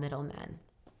small middlemen.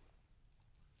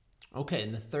 Okay,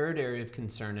 and the third area of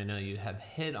concern I know you have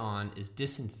hit on is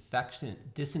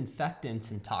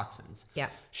disinfectants and toxins. Yeah.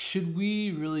 Should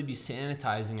we really be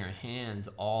sanitizing our hands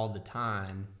all the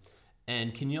time?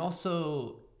 And can you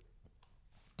also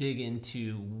dig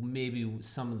into maybe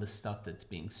some of the stuff that's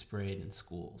being sprayed in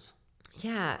schools?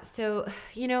 Yeah, so,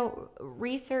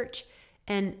 research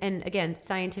and again,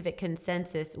 scientific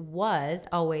consensus was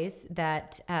always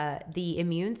that the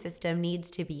immune system needs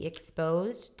to be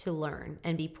exposed to learn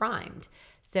and be primed.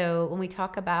 So when we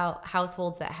talk about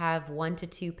households that have 1 to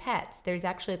 2 pets, there's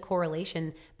actually a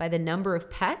correlation by the number of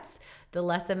pets, the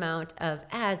less amount of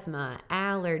asthma,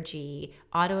 allergy,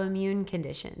 autoimmune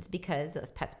conditions, because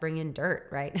those pets bring in dirt,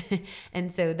 right?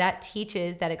 And so that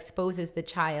exposes the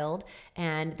child,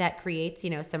 and that creates,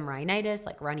 some rhinitis,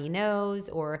 like runny nose,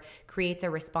 or creates a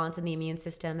response in the immune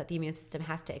system that the immune system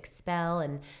has to expel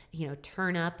and,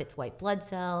 turn up its white blood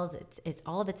cells. It's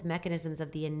all of its mechanisms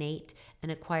of the innate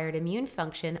and acquired immune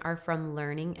function are from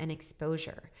learning and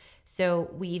exposure. So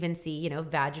we even see,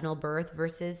 vaginal birth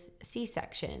versus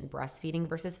C-section, breastfeeding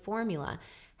versus formula.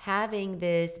 Having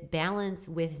this balance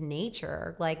with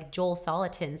nature, like Joel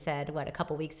Salatin said, a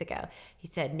couple weeks ago, he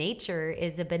said, nature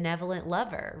is a benevolent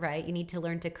lover, right? You need to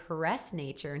learn to caress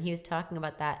nature. And he was talking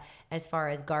about that as far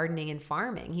as gardening and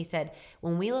farming. He said,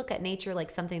 when we look at nature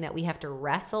like something that we have to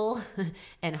wrestle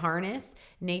and harness,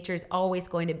 nature's always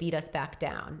going to beat us back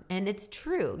down. And it's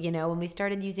true, when we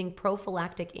started using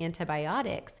prophylactic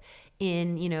antibiotics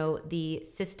in, the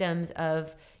systems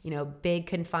of, big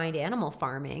confined animal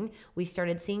farming, we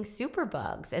started seeing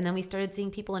superbugs. And then we started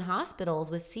seeing people in hospitals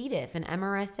with C. diff and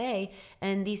MRSA.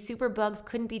 And these superbugs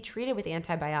couldn't be treated with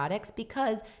antibiotics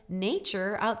because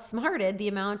nature outsmarted the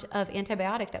amount of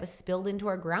antibiotic that was spilled into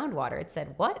our groundwater. It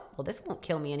said, what? Well, this won't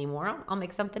kill me anymore. I'll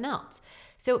make something else.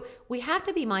 So we have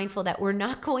to be mindful that we're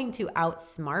not going to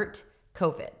outsmart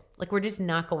COVID. Like, we're just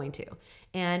not going to.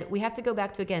 And we have to go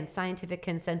back to, again, scientific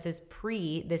consensus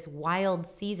pre this wild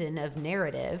season of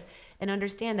narrative and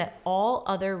understand that all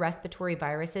other respiratory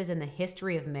viruses in the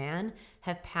history of man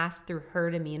have passed through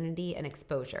herd immunity and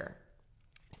exposure.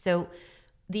 So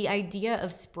the idea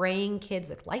of spraying kids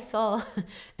with Lysol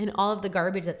and all of the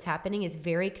garbage that's happening is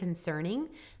very concerning,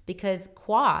 because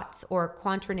quats, or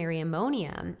quaternary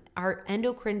ammonium, are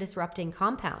endocrine disrupting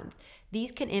compounds.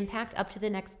 These can impact up to the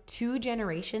next 2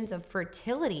 generations of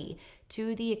fertility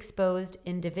to the exposed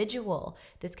individual.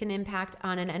 This can impact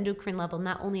on an endocrine level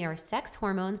not only our sex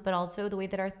hormones, but also the way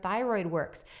that our thyroid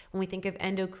works. When we think of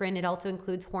endocrine, it also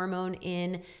includes hormone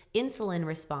in insulin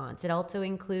response. It also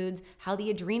includes how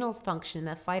the adrenals function,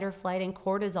 the fight or flight and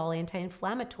cortisol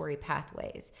anti-inflammatory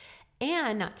pathways.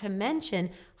 And not to mention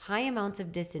high amounts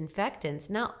of disinfectants.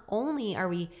 Not only are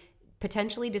we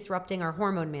potentially disrupting our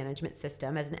hormone management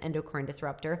system as an endocrine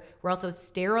disruptor, we're also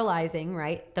sterilizing,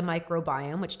 right, the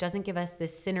microbiome, which doesn't give us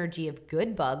this synergy of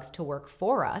good bugs to work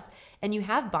for us. And you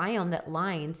have biome that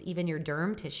lines even your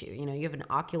derm tissue. You know, you have an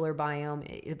ocular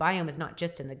biome. The biome is not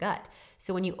just in the gut.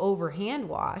 So when you over hand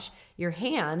wash, your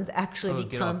hands actually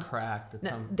become get all cracked.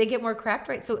 They get more cracked,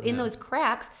 right? So in those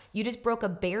cracks, you just broke a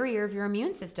barrier of your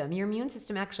immune system. Your immune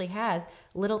system actually has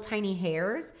little tiny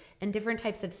hairs and different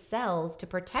types of cells to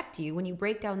protect you. When you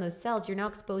break down those cells, you're now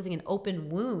exposing an open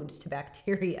wound to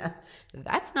bacteria.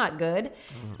 That's not good.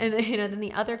 And then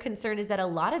the other concern is that a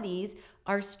lot of these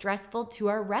are stressful to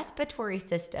our respiratory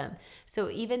system.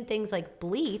 So even things like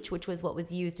bleach, which was what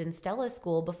was used in Stella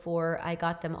School before I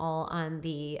got them all on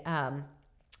the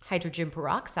hydrogen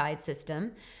peroxide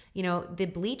system,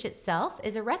 the bleach itself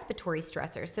is a respiratory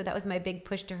stressor. So that was my big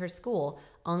push to her school.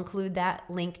 I'll include that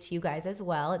link to you guys as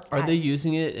well. Are they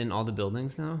using it in all the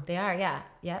buildings now? They are, yeah.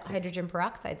 Yeah, hydrogen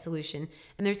peroxide solution.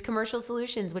 And there's commercial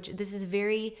solutions, which this is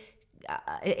very...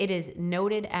 it is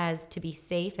noted as to be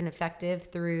safe and effective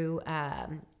through,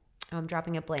 I'm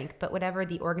dropping a blank, but whatever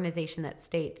the organization that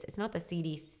states, it's not the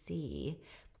CDC,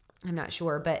 I'm not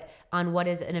sure, but on what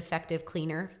is an effective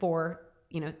cleaner for,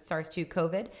 SARS-2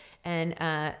 COVID.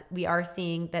 And we are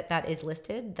seeing that is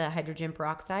listed, the hydrogen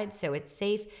peroxide. So it's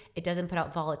safe. It doesn't put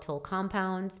out volatile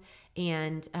compounds,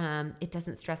 and it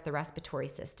doesn't stress the respiratory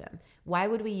system. Why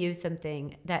would we use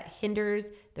something that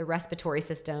hinders the respiratory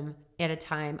system at a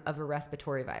time of a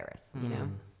respiratory virus?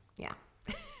 Yeah.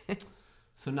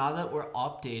 So now that we're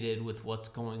updated with what's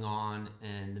going on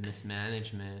and the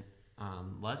mismanagement,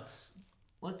 let's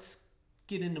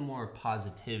get into more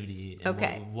positivity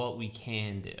and what we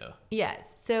can do. Yes.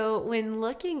 So when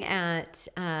looking at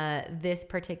this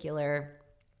particular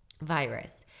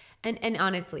virus, and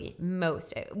honestly,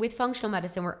 with functional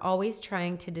medicine, we're always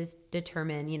trying to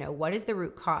determine, what is the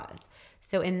root cause.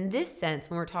 So in this sense,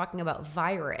 when we're talking about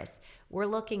virus, we're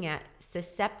looking at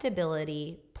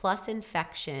susceptibility plus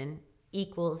infection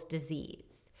equals disease.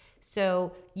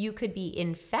 So you could be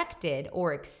infected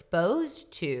or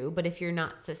exposed to, but if you're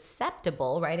not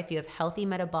susceptible, right? If you have healthy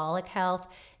metabolic health,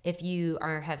 if you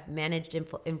have managed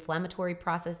inflammatory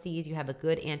processes, you have a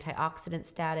good antioxidant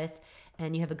status,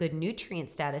 and you have a good nutrient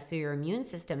status, so your immune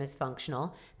system is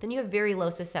functional, then you have very low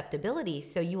susceptibility.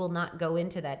 So you will not go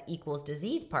into that equals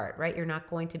disease part, right? You're not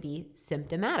going to be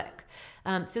symptomatic.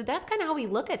 So that's kind of how we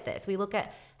look at this. We look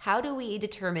at how do we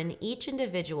determine each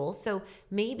individual. So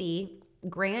maybe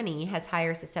Granny has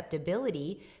higher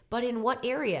susceptibility, but in what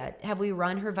area? Have we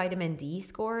run her vitamin D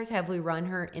scores? Have we run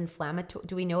her inflammatory?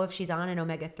 Do we know if she's on an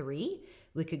omega-3?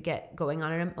 We could get going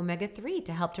on an omega-3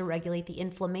 to help to regulate the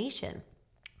inflammation.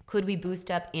 Could we boost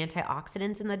up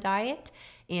antioxidants in the diet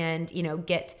and,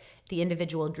 get the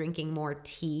individual drinking more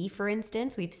tea, for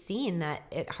instance? We've seen that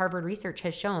Harvard research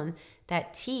has shown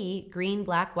that tea, green,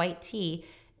 black, white tea,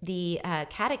 the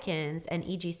catechins and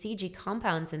EGCG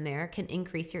compounds in there can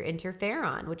increase your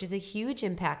interferon, which is a huge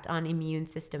impact on immune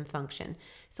system function.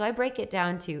 So I break it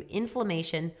down to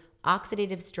inflammation,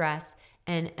 oxidative stress,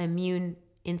 and immune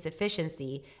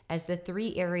insufficiency as the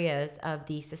 3 areas of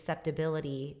the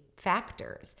susceptibility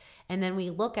factors. And then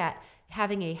we look at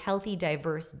having a healthy,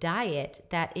 diverse diet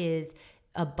that is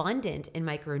abundant in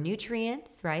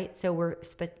micronutrients, right? So we're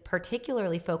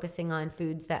particularly focusing on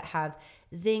foods that have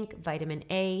zinc, vitamin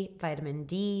A, vitamin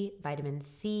D, vitamin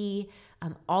C.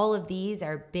 All of these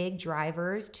are big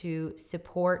drivers to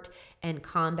support and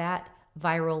combat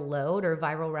viral load or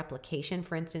viral replication.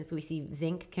 For instance, we see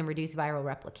zinc can reduce viral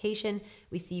replication.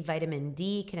 We see vitamin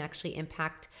D can actually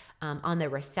impact on the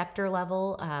receptor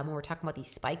level. When we're talking about these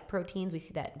spike proteins, we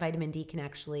see that vitamin D can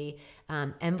actually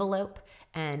envelope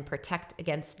and protect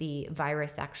against the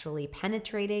virus actually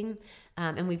penetrating.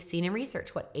 And we've seen in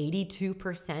research,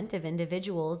 82% of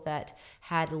individuals that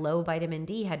had low vitamin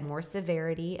D had more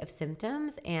severity of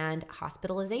symptoms and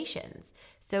hospitalizations.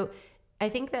 So I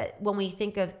think that when we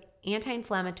think of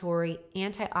anti-inflammatory,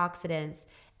 antioxidants,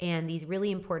 and these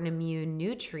really important immune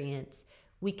nutrients,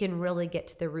 we can really get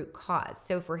to the root cause.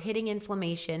 So for hitting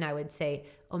inflammation, I would say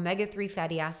omega-3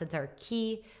 fatty acids are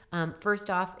key. First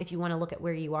off, if you want to look at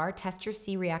where you are, test your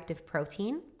C-reactive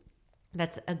protein.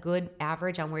 That's a good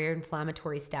average on where your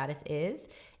inflammatory status is.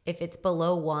 If it's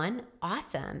below 1,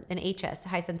 awesome. An HS,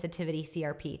 high sensitivity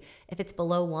CRP. If it's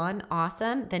below 1,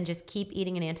 awesome. Then just keep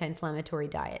eating an anti-inflammatory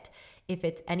diet. If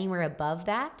it's anywhere above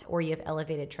that, or you have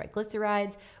elevated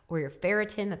triglycerides, or your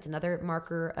ferritin, that's another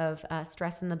marker of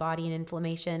stress in the body and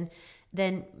inflammation,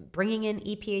 then bringing in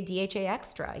EPA DHA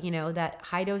extra, that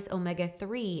high dose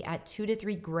omega-3 at 2 to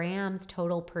 3 grams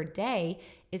total per day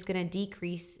is going to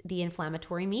decrease the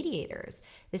inflammatory mediators.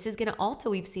 This is going to also,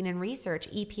 we've seen in research,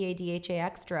 EPA DHA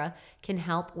extra can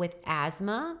help with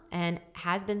asthma and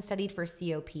has been studied for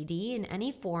COPD and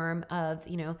any form of,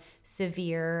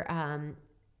 severe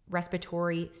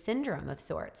respiratory syndrome of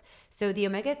sorts. So the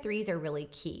omega-3s are really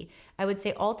key. I would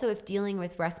say also, if dealing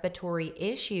with respiratory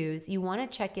issues, you want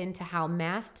to check into how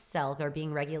mast cells are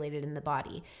being regulated in the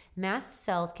body. Mast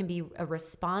cells can be a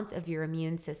response of your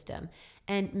immune system.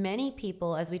 And many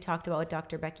people, as we talked about with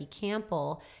Dr. Becky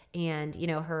Campbell and,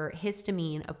 her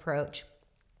histamine approach,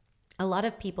 a lot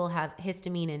of people have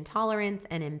histamine intolerance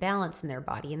and imbalance in their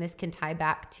body, and this can tie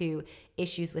back to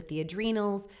issues with the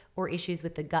adrenals or issues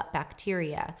with the gut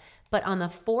bacteria. But on the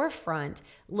forefront,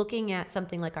 looking at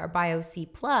something like our BioC+,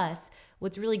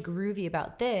 what's really groovy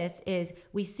about this is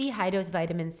we see high-dose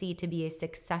vitamin C to be a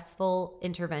successful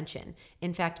intervention.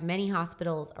 In fact, many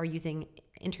hospitals are using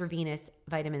intravenous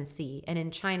vitamin C. And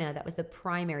in China, that was the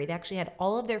primary. They actually had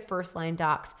all of their first-line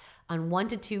docs on 1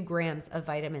 to 2 grams of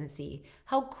vitamin C.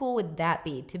 How cool would that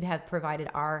be to have provided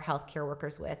our healthcare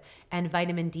workers with? And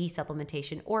vitamin D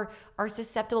supplementation, or our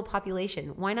susceptible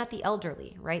population. Why not the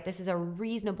elderly, right? This is a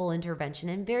reasonable intervention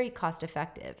and very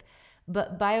cost-effective.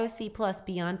 But BioC Plus,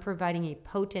 beyond providing a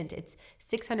potent, it's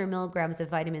 600 milligrams of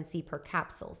vitamin C per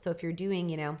capsule. So if you're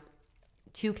doing,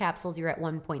 2 capsules, you're at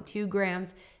 1.2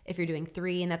 grams. If you're doing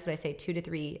 3, and that's what I say, 2 to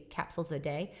 3 capsules a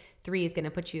day, 3 is going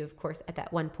to put you, of course, at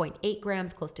that 1.8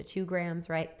 grams, close to 2 grams,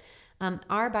 right?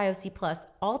 Our BioC Plus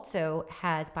also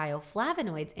has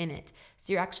bioflavonoids in it.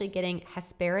 So you're actually getting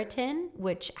hesperetin,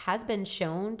 which has been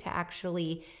shown to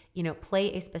actually,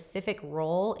 play a specific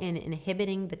role in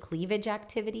inhibiting the cleavage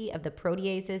activity of the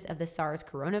proteases of the SARS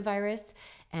coronavirus.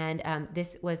 And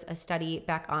this was a study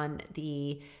back on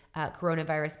the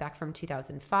coronavirus back from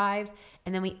 2005.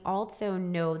 And then we also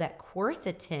know that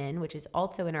quercetin, which is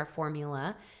also in our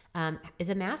formula, is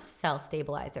a mast cell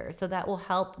stabilizer. So that will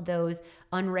help those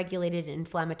unregulated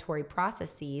inflammatory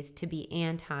processes to be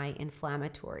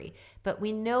anti-inflammatory. But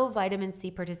we know vitamin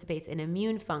C participates in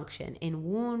immune function, in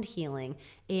wound healing,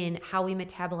 in how we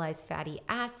metabolize fatty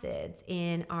acids,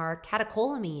 in our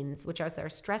catecholamines, which are our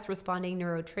stress-responding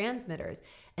neurotransmitters,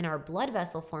 and our blood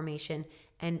vessel formation,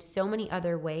 and so many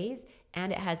other ways.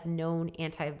 And it has known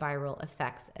antiviral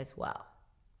effects as well.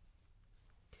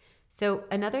 So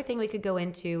another thing we could go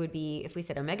into would be if we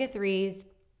said omega-3s,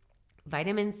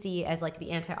 vitamin C as like the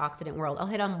antioxidant world. I'll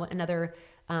hit on another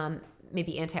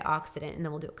maybe antioxidant, and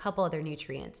then we'll do a couple other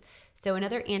nutrients. So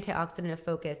another antioxidant of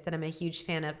focus that I'm a huge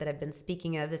fan of that I've been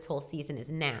speaking of this whole season is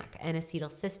NAC,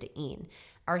 N-acetylcysteine.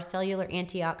 Our cellular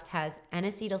antiox has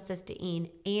N-acetylcysteine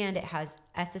and it has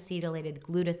S-acetylated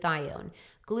glutathione.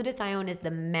 Glutathione is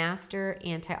the master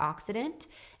antioxidant.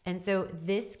 And so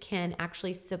this can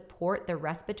actually support the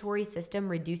respiratory system,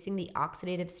 reducing the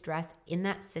oxidative stress in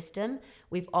that system.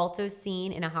 We've also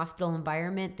seen in a hospital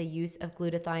environment the use of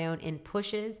glutathione in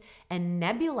pushes and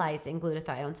nebulizing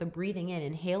glutathione, so breathing in,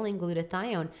 inhaling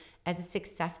glutathione as a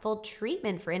successful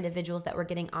treatment for individuals that were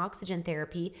getting oxygen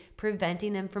therapy,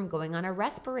 preventing them from going on a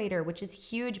respirator, which is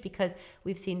huge because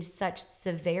we've seen such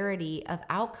severity of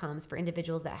outcomes for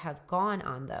individuals that have gone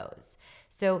on those.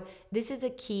 So this is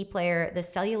a key player. The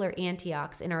cellular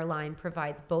antiox in our line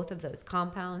provides both of those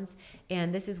compounds.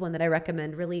 And this is one that I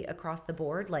recommend really across the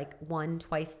board, like 1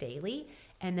 twice daily.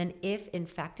 And then if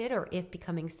infected or if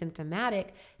becoming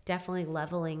symptomatic, definitely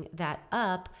leveling that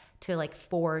up to like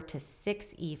 4 to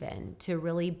 6 even, to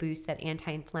really boost that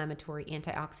anti-inflammatory,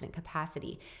 antioxidant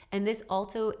capacity. And this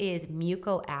also is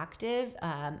mucoactive,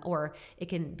 or it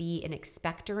can be an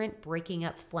expectorant, breaking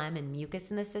up phlegm and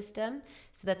mucus in the system.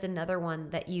 So that's another one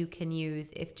that you can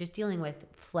use if just dealing with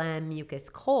phlegm, mucus,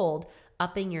 cold,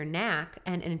 upping your NAC.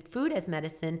 And in food as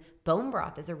medicine, bone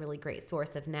broth is a really great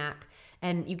source of NAC.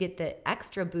 And you get the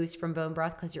extra boost from bone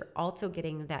broth because you're also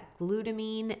getting that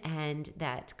glutamine and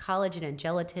that collagen and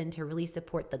gelatin to really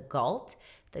support the GALT,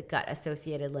 the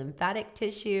gut-associated lymphatic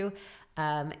tissue.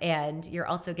 And you're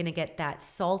also going to get that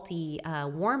salty,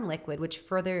 warm liquid, which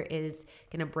further is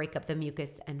going to break up the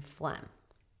mucus and phlegm.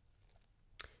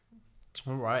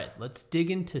 All right, let's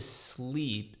dig into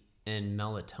sleep and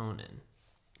melatonin.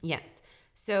 Yes.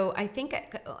 So I think,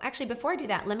 actually, before I do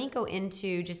that, let me go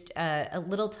into just a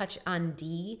little touch on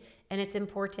D and its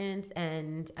importance,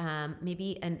 and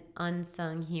maybe an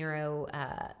unsung hero,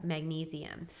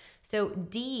 magnesium. So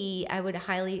D, I would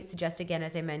highly suggest, again,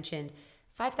 as I mentioned,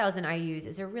 5,000 IUs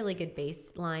is a really good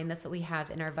baseline. That's what we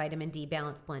have in our vitamin D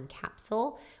balance blend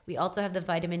capsule. We also have the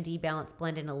vitamin D balance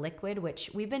blend in a liquid, which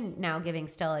we've been now giving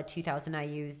Stella 2,000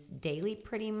 IUs daily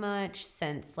pretty much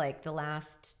since like the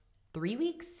last 3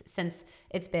 weeks, since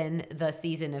it's been the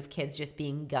season of kids just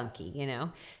being gunky, you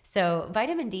know? So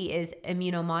vitamin D is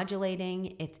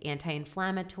immunomodulating, it's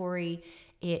anti-inflammatory,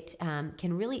 it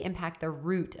can really impact the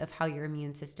root of how your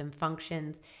immune system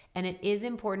functions. And it is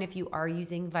important, if you are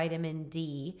using vitamin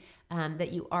D,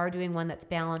 that you are doing one that's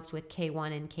balanced with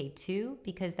K1 and K2,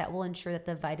 because that will ensure that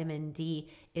the vitamin D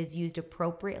is used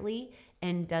appropriately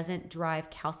and doesn't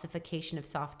drive calcification of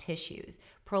soft tissues.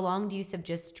 Prolonged use of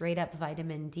just straight up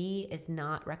vitamin D is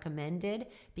not recommended,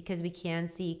 because we can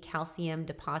see calcium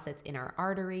deposits in our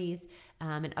arteries,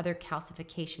 and other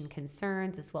calcification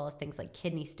concerns, as well as things like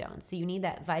kidney stones. So you need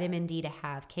that vitamin D to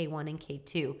have K1 and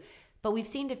K2. But we've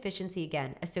seen deficiency,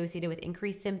 again, associated with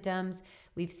increased symptoms.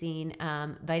 We've seen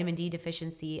vitamin D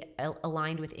deficiency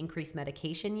aligned with increased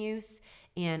medication use,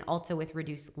 and also with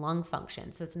reduced lung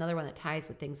function. So it's another one that ties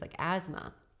with things like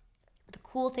asthma. The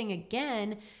cool thing,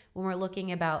 again, when we're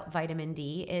looking about vitamin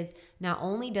D, is not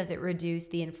only does it reduce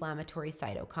the inflammatory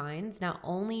cytokines, not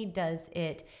only does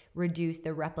it reduce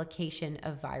the replication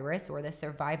of virus or the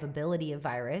survivability of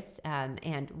virus,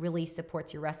 and really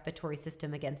supports your respiratory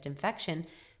system against infection,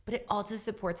 but it also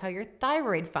supports how your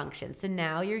thyroid functions. So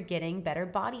now you're getting better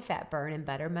body fat burn and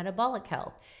better metabolic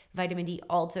health. Vitamin D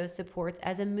also supports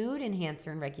as a mood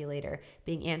enhancer and regulator,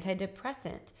 being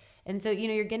antidepressant. And so,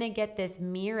 you're going to get this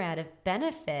myriad of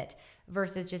benefit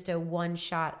versus just a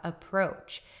one-shot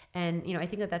approach. And, I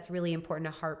think that that's really important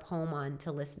to harp home on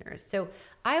to listeners. So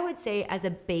I would say, as a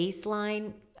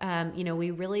baseline, we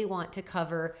really want to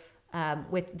cover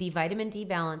with the vitamin D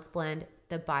balance blend,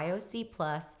 the Bio C+,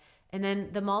 and then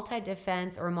the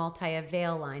multi-defense or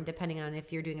multi-avail line, depending on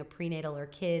if you're doing a prenatal or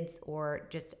kids, or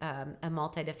just a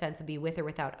multi-defense would be with or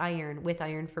without iron, with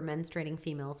iron for menstruating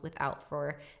females, without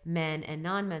for men and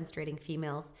non-menstruating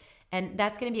females. And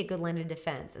that's going to be a good line of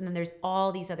defense. And then there's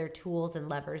all these other tools and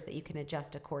levers that you can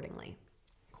adjust accordingly.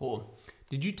 Cool.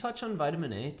 Did you touch on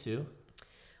vitamin A too?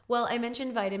 Well, I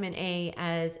mentioned vitamin A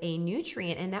as a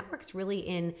nutrient, and that works really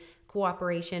in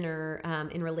cooperation or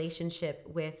in relationship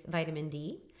with vitamin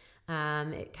D.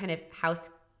 It kind of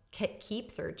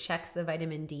keeps or checks the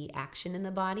vitamin D action in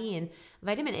the body. And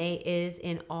vitamin A is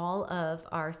in all of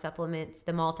our supplements,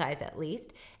 the multis at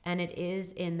least, and it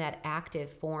is in that active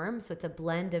form. So it's a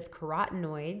blend of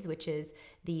carotenoids, which is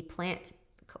the plant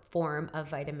form of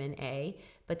vitamin A,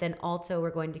 but then also we're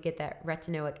going to get that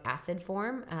retinoic acid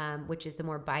form, which is the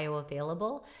more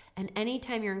bioavailable. And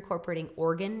anytime you're incorporating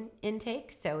organ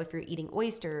intake, so if you're eating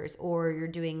oysters or you're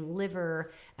doing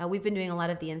liver, we've been doing a lot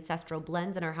of the ancestral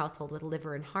blends in our household with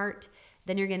liver and heart,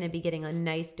 then you're going to be getting a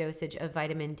nice dosage of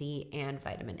vitamin D and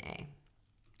vitamin A.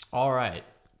 All right.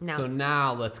 So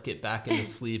now let's get back into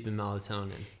sleep and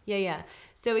melatonin. Yeah.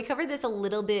 So we covered this a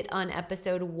little bit on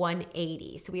episode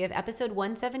 180. So we have episode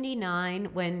 179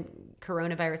 when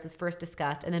coronavirus was first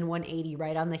discussed, and then 180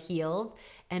 right on the heels.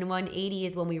 And 180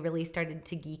 is when we really started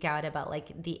to geek out about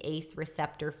like the ACE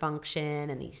receptor function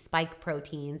and the spike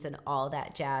proteins and all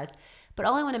that jazz. But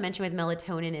all I want to mention with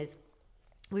melatonin is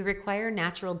we require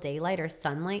natural daylight or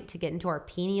sunlight to get into our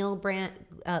pineal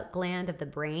gland of the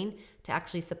brain to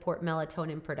actually support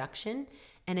melatonin production.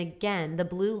 And again, the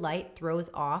blue light throws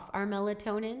off our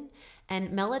melatonin.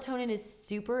 And melatonin is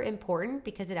super important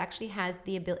because it actually has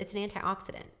the ability, it's an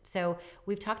antioxidant. So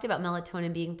we've talked about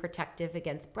melatonin being protective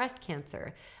against breast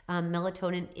cancer.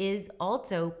 Melatonin is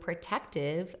also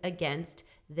protective against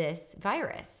this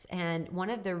virus. And one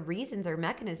of the reasons or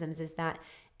mechanisms is that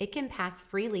it can pass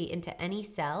freely into any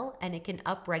cell and it can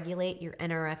upregulate your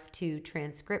NRF2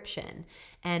 transcription.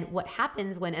 And what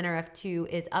happens when NRF2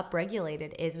 is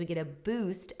upregulated is we get a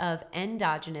boost of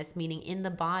endogenous, meaning in the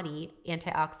body,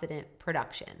 antioxidant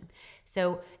production.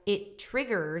 So it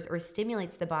triggers or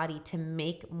stimulates the body to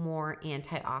make more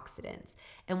antioxidants.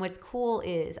 And what's cool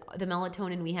is the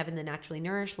melatonin we have in the Naturally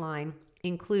Nourished line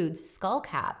includes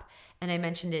skullcap. And I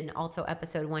mentioned in also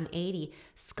episode 180,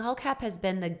 skullcap has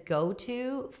been the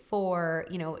go-to for,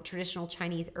 traditional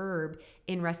Chinese herb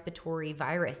in respiratory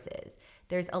viruses.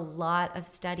 There's a lot of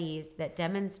studies that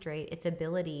demonstrate its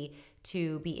ability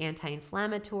to be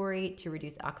anti-inflammatory, to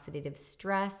reduce oxidative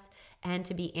stress, and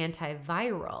to be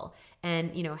antiviral,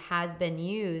 and has been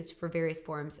used for various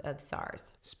forms of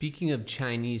SARS. Speaking of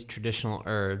Chinese traditional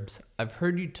herbs, I've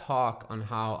heard you talk on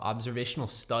how observational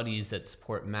studies that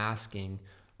support masking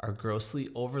are grossly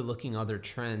overlooking other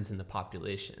trends in the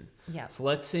population. Yeah. So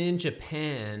let's say in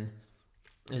Japan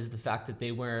is the fact that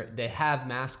they have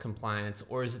mask compliance,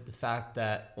 or is it the fact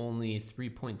that only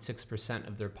 3.6%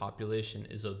 of their population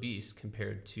is obese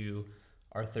compared to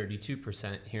our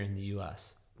 32% here in the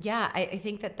US? Yeah, I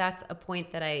think that that's a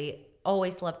point that I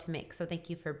always love to make. So thank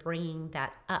you for bringing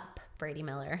that up, Brady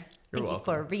Miller. You're Thank you welcome.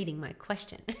 for reading my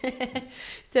question.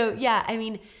 So yeah,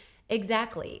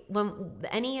 exactly. When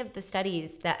any of the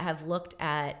studies that have looked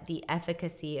at the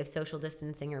efficacy of social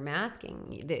distancing or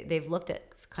masking, they've looked at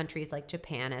countries like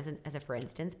Japan as a for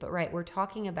instance. But right, we're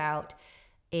talking about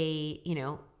a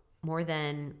more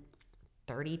than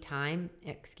 10 time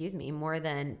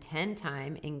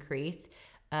increase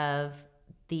of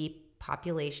the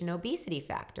population obesity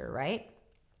factor, right?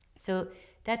 So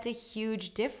that's a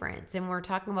huge difference. And we're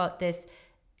talking about this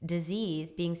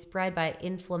disease being spread by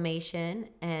inflammation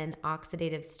and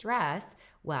oxidative stress.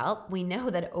 Well, we know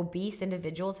that obese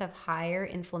individuals have higher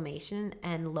inflammation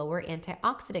and lower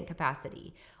antioxidant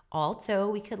capacity. Also,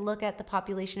 we could look at the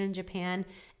population in Japan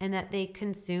and that they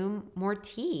consume more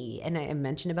tea. And I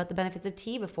mentioned about the benefits of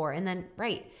tea before. And then,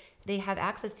 they have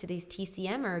access to these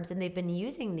TCM herbs, and they've been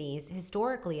using these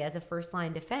historically as a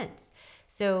first-line defense.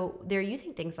 So they're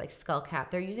using things like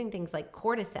skullcap, they're using things like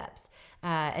cordyceps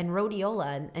and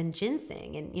rhodiola and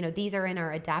ginseng, and these are in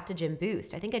our Adaptogen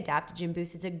Boost. I think Adaptogen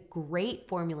Boost is a great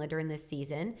formula during this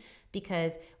season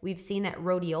because we've seen that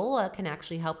rhodiola can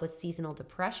actually help with seasonal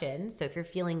depression. So if you're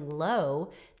feeling low,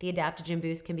 the Adaptogen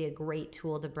Boost can be a great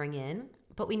tool to bring in.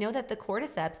 But we know that the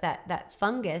cordyceps, that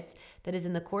fungus that is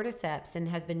in the cordyceps and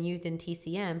has been used in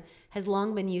TCM, has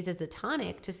long been used as a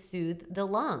tonic to soothe the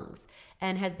lungs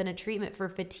and has been a treatment for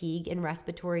fatigue and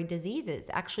respiratory diseases,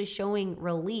 actually showing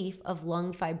relief of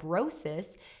lung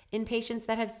fibrosis in patients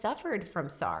that have suffered from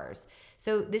SARS.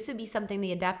 So this would be something,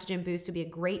 the Adaptogen Boost would be a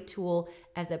great tool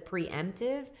as a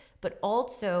preemptive, but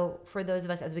also for those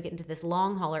of us as we get into this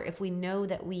long hauler, if we know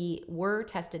that we were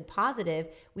tested positive,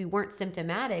 we weren't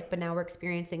symptomatic, but now we're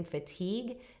experiencing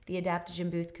fatigue, the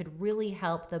Adaptogen Boost could really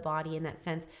help the body in that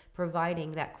sense,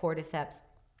 providing that cordyceps.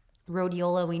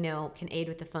 Rhodiola, we know, can aid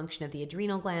with the function of the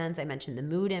adrenal glands. I mentioned the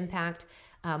mood impact.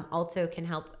 Also can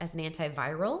help as an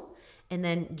antiviral. And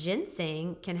then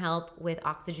ginseng can help with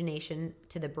oxygenation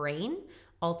to the brain.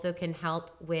 Also can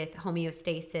help with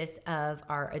homeostasis of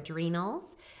our adrenals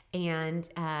and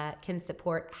can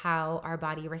support how our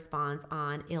body responds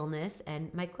on illness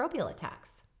and microbial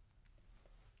attacks.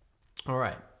 All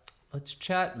right. Let's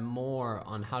chat more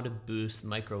on how to boost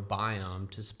microbiome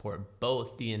to support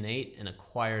both the innate and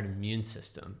acquired immune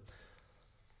system.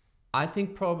 I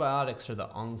think probiotics are the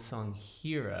unsung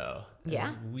hero.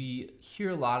 Yeah. We hear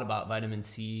a lot about vitamin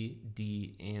C,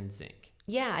 D, and zinc.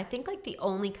 Yeah, I think the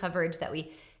only coverage that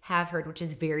we have heard, which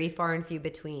is very far and few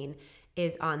between,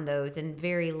 is on those and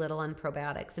very little on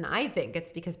probiotics. And I think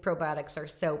it's because probiotics are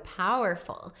so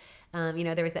powerful.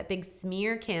 There was that big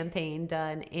smear campaign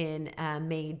done in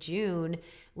May, June,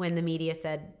 when the media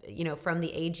said, from the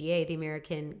AGA, the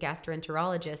American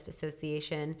Gastroenterologist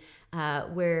Association,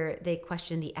 where they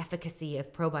questioned the efficacy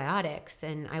of probiotics.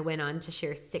 And I went on to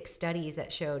share 6 studies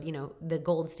that showed, the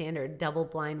gold standard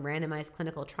double-blind randomized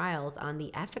clinical trials on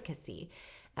the efficacy.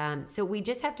 So we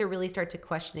just have to really start to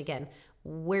question again,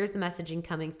 where's the messaging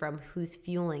coming from? Who's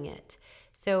fueling it?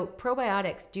 So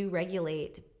probiotics do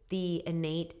regulate the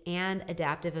innate and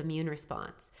adaptive immune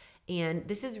response. And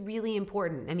this is really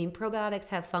important. Probiotics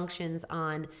have functions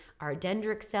on our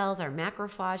dendritic cells, our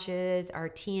macrophages, our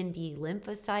T and B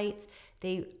lymphocytes.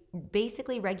 They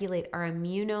basically regulate our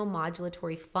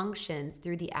immunomodulatory functions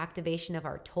through the activation of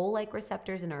our toll-like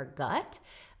receptors in our gut.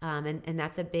 And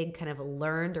that's a big kind of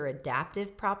learned or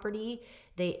adaptive property.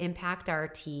 They impact our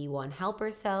T1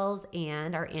 helper cells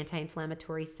and our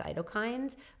anti-inflammatory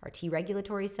cytokines, our T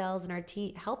regulatory cells, and our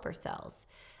T helper cells.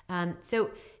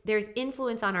 So there's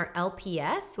influence on our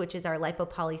LPS, which is our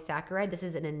lipopolysaccharide. This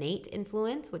is an innate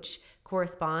influence, which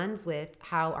corresponds with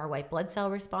how our white blood cell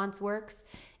response works.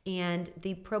 And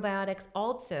the probiotics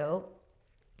also,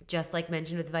 just like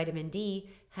mentioned with vitamin D,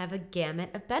 have a gamut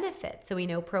of benefits. So we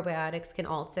know probiotics can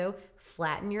also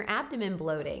flatten your abdomen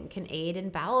bloating, can aid in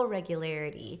bowel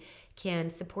regularity, can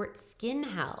support skin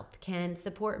health, can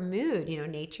support mood.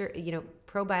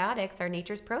 Probiotics are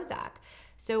nature's Prozac.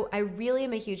 So I really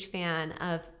am a huge fan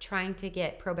of trying to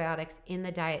get probiotics in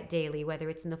the diet daily, whether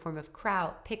it's in the form of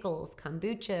kraut, pickles,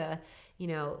 kombucha,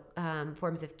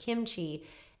 forms of kimchi.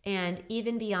 And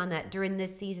even beyond that, during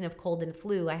this season of cold and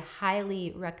flu, I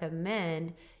highly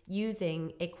recommend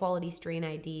using a Quality Strain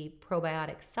ID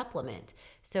probiotic supplement.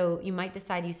 So you might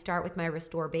decide you start with my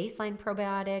Restore Baseline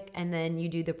probiotic, and then you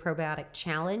do the probiotic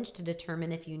challenge to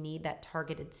determine if you need that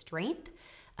targeted strength.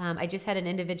 I just had an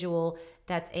individual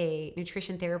that's a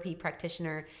nutrition therapy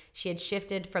practitioner. She had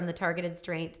shifted from the targeted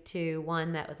strength to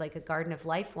one that was like a Garden of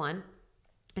Life one.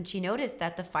 And she noticed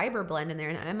that the fiber blend in there,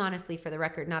 and I'm honestly, for the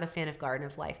record, not a fan of Garden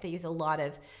of Life. They use a lot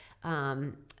of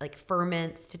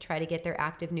ferments to try to get their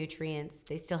active nutrients.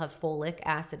 They still have folic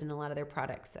acid in a lot of their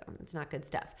products, so it's not good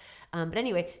stuff. But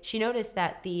anyway, she noticed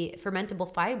that the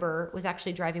fermentable fiber was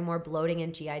actually driving more bloating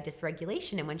and GI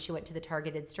dysregulation. And when she went to the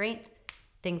targeted strength,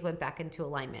 things went back into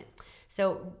alignment.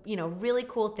 So, really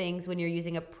cool things when you're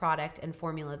using a product and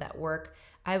formula that work.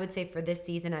 I would say for this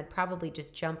season, I'd probably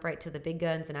just jump right to the big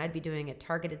guns, and I'd be doing a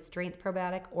targeted strength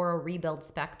probiotic or a Rebuild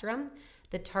Spectrum.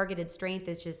 The targeted strength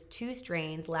is just 2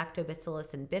 strains,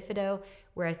 Lactobacillus and Bifido,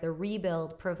 whereas the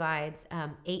Rebuild provides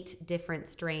 8 different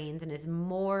strains and is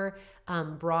more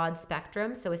broad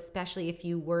spectrum. So especially if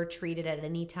you were treated at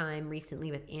any time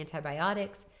recently with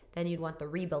antibiotics, then you'd want the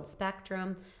Rebuild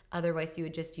Spectrum. Otherwise, you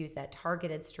would just use that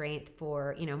targeted strength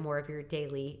for, more of your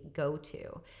daily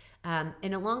go-to.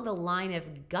 And along the line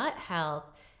of gut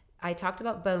health, I talked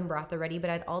about bone broth already, but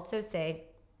I'd also say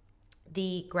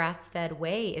the grass-fed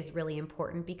whey is really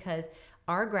important because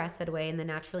our grass-fed whey in the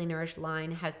Naturally Nourished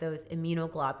line has those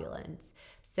immunoglobulins.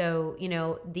 So,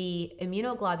 the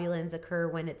immunoglobulins occur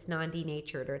when it's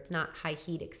non-denatured or it's not high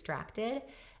heat extracted.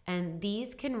 And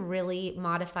these can really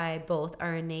modify both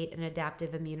our innate and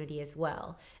adaptive immunity as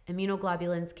well.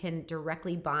 Immunoglobulins can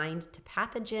directly bind to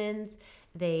pathogens.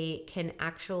 They can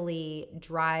actually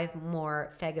drive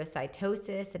more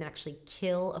phagocytosis and actually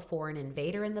kill a foreign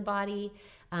invader in the body.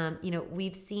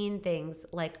 We've seen things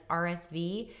like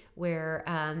RSV where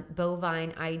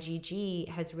bovine IgG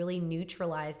has really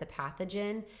neutralized the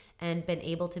pathogen and been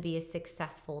able to be a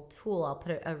successful tool. I'll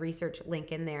put a research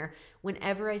link in there.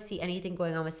 Whenever I see anything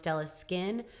going on with Stella's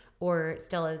skin or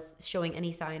Stella's showing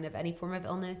any sign of any form of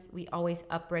illness, we always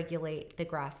upregulate the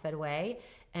grass-fed whey.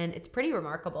 And it's pretty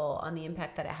remarkable on the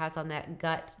impact that it has on that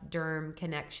gut-derm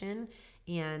connection,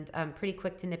 and pretty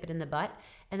quick to nip it in the butt.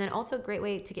 And then also a great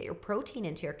way to get your protein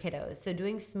into your kiddos. So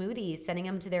doing smoothies, sending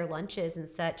them to their lunches and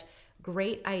such,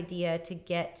 great idea to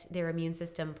get their immune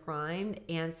system primed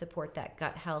and support that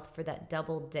gut health for that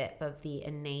double dip of the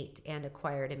innate and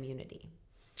acquired immunity.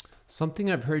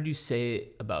 Something I've heard you say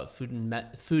about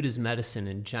food as medicine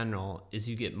in general is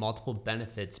you get multiple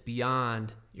benefits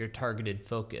beyond your targeted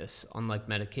focus, unlike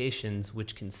medications,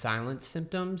 which can silence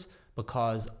symptoms but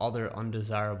cause other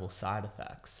undesirable side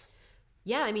effects.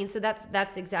 Yeah, so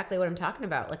that's exactly what I'm talking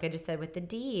about. Like I just said with the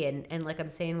D, and like I'm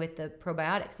saying with the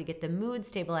probiotics, you get the mood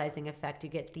stabilizing effect, you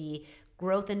get the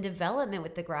growth and development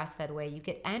with the grass-fed whey, you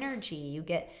get energy, you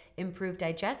get improved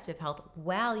digestive health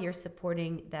while you're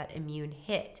supporting that immune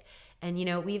hit. And,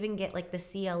 we even get like the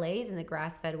CLAs in the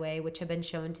grass-fed whey, which have been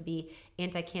shown to be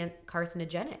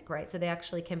anti-carcinogenic, right? So they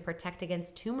actually can protect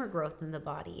against tumor growth in the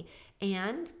body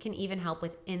and can even help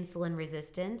with insulin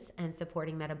resistance and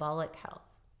supporting metabolic health.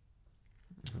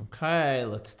 Okay,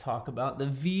 let's talk about the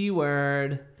V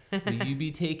word. Will you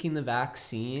be taking the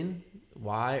vaccine?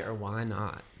 Why or why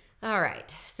not? All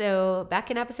right. So back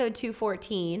in episode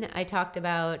 214, I talked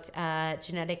about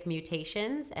genetic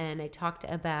mutations, and I talked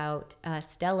about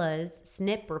Stella's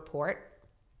SNP report.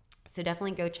 So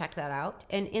definitely go check that out.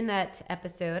 And in that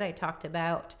episode, I talked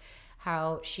about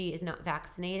how she is not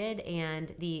vaccinated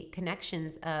and the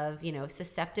connections of,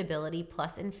 susceptibility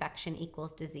plus infection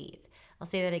equals disease. I'll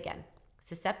say that again.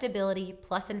 Susceptibility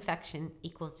plus infection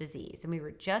equals disease. And we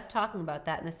were just talking about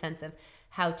that in the sense of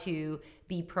how to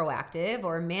be proactive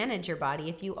or manage your body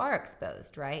if you are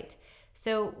exposed, right?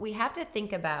 So we have to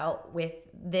think about, with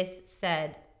this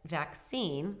said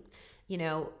vaccine,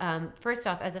 first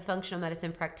off, as a functional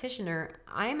medicine practitioner,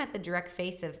 I am at the direct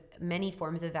face of many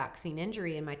forms of vaccine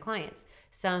injury in my clients,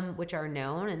 some which are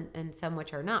known and some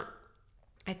which are not.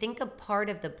 I think a part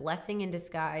of the blessing in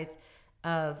disguise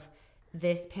of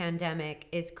this pandemic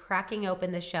is cracking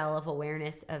open the shell of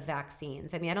awareness of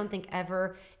vaccines. I mean, I don't think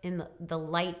ever in the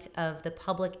light of the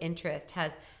public interest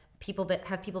have people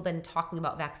been talking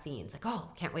about vaccines, like, oh,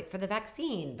 can't wait for the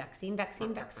vaccine.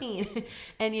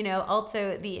 And,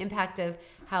 also the impact of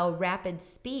how rapid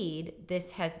speed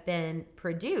this has been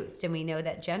produced. And we know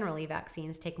that generally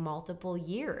vaccines take multiple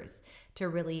years to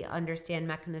really understand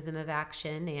mechanism of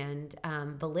action and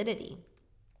validity.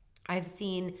 I've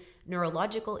seen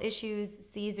neurological issues,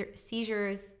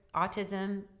 seizures,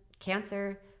 autism,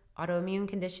 cancer, autoimmune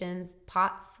conditions,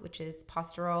 POTS, which is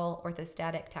postural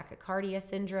orthostatic tachycardia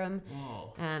syndrome.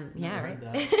 Whoa. Yeah, right.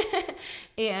 That.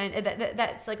 And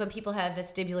that's like when people have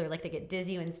vestibular, like they get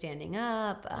dizzy when standing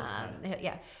up.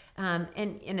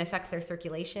 And affects their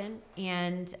circulation.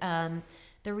 And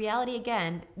the reality,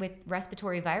 again, with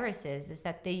respiratory viruses is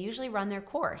that they usually run their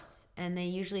course and they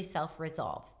usually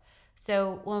self-resolve.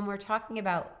 So when we're talking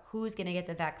about who's going to get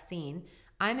the vaccine,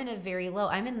 I'm in the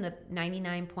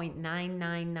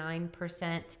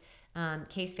 99.999%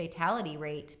 case fatality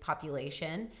rate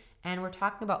population, and we're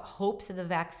talking about hopes of the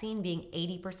vaccine being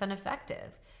 80%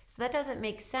 effective. So that doesn't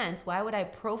make sense. Why would I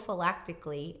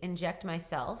prophylactically inject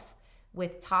myself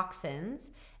with toxins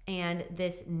and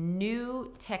this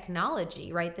new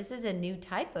technology, right? This is a new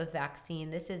type of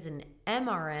vaccine. This is an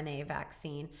mRNA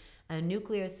vaccine, a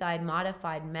nucleoside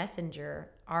modified messenger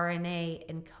RNA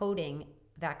encoding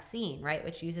vaccine, right,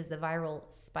 which uses the viral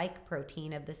spike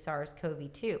protein of the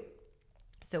SARS-CoV-2.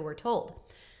 So we're told.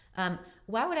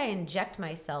 Why would I inject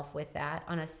myself with that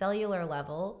on a cellular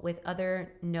level with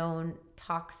other known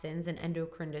toxins and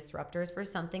endocrine disruptors for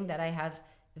something that I have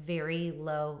very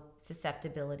low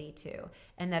susceptibility to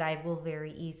and that I will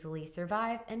very easily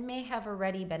survive and may have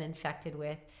already been infected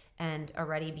with and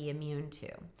already be immune to?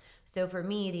 So for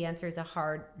me, the answer is a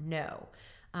hard no.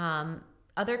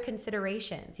 Other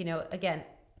considerations, again,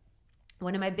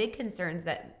 one of my big concerns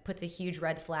that puts a huge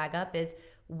red flag up is,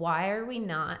 why are we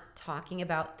not talking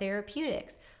about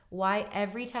therapeutics? Why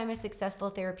every time a successful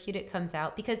therapeutic comes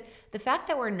out? Because the fact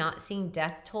that we're not seeing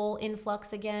death toll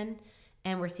influx again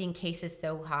and we're seeing cases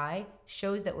so high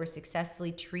shows that we're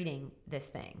successfully treating this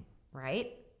thing,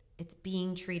 right? It's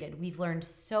being treated. We've learned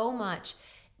so much.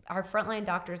 Our frontline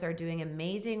doctors are doing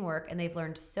amazing work, and they've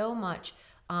learned so much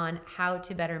on how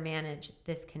to better manage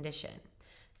this condition.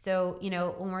 So,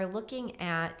 when we're looking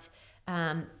at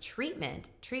treatment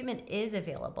is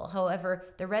available. However,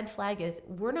 the red flag is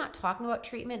we're not talking about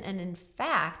treatment. And in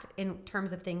fact, in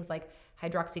terms of things like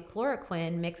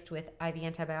hydroxychloroquine mixed with IV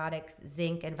antibiotics,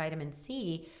 zinc, and vitamin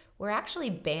C, we're actually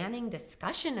banning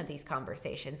discussion of these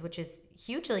conversations, which is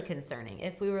hugely concerning.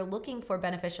 If we were looking for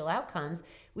beneficial outcomes,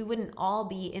 we wouldn't all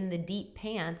be in the deep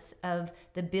pants of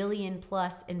the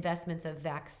billion-plus investments of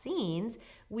vaccines.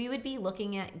 We would be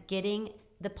looking at getting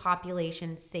the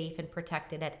population safe and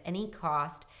protected at any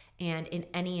cost and in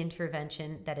any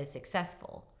intervention that is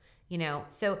successful.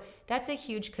 So that's a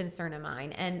huge concern of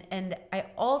mine. And I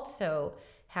also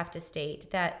have to state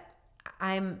that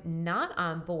I'm not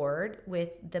on board with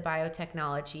the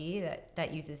biotechnology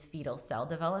that uses fetal cell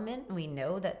development. We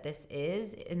know that this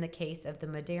is in the case of the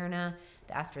Moderna,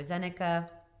 the AstraZeneca,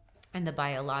 and the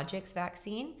biologics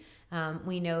vaccine.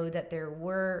 We know that there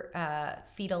were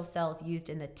fetal cells used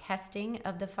in the testing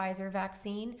of the Pfizer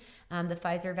vaccine. The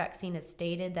Pfizer vaccine has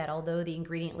stated that although the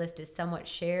ingredient list is somewhat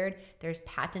shared, there's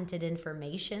patented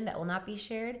information that will not be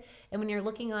shared. And when you're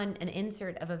looking on an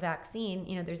insert of a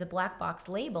vaccine, there's a black box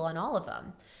label on all of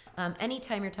them.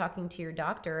 Anytime you're talking to your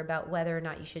doctor about whether or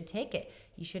not you should take it,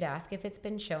 you should ask if it's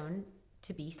been shown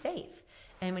to be safe.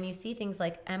 And when you see things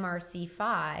like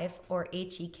MRC5 or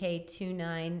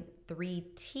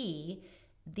HEK293T,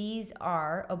 these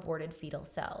are aborted fetal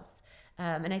cells.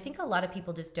 And I think a lot of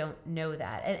people just don't know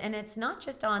that. And it's not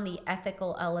just on the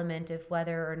ethical element of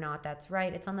whether or not that's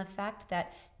right. It's on the fact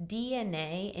that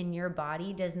DNA in your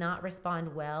body does not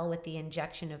respond well with the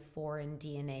injection of foreign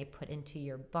DNA put into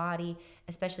your body,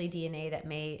 especially DNA that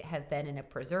may have been in a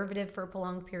preservative for a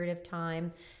prolonged period of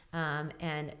time,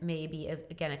 and may be,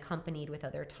 again, accompanied with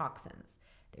other toxins.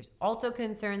 There's also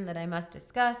concern that I must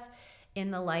discuss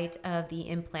in the light of the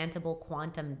implantable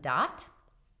quantum dot.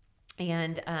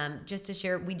 And just to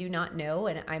share, we do not know,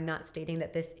 and I'm not stating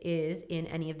that this is in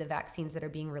any of the vaccines that are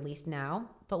being released now.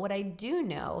 But what I do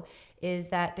know is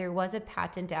that there was a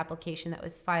patent application that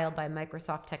was filed by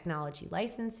Microsoft Technology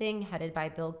Licensing, headed by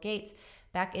Bill Gates,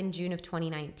 back in June of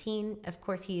 2019. Of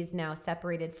course, he is now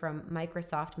separated from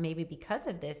Microsoft, maybe because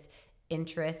of this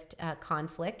interest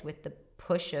conflict with the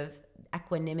push of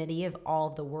equanimity of all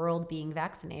of the world being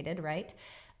vaccinated, right?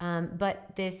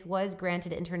 But this was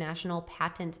granted international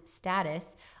patent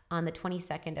status on the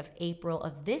 22nd of April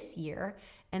of this year.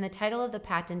 And the title of the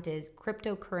patent is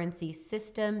Cryptocurrency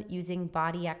System Using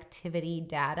Body Activity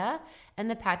Data. And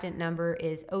the patent number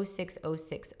is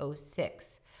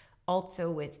 060606.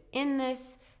 Also within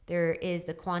this, there is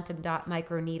the quantum dot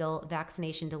microneedle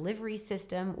vaccination delivery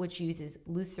system, which uses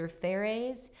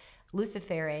luciferase,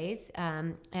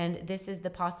 and this is the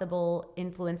possible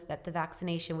influence that the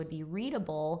vaccination would be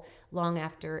readable long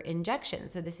after injection.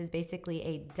 So this is basically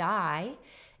a dye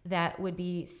that would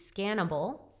be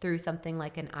scannable through something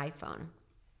like an iPhone.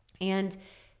 And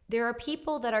there are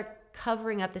people that are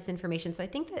covering up this information. So I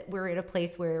think that we're at a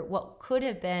place where what could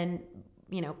have been,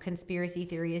 conspiracy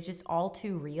theory is just all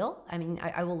too real. I mean,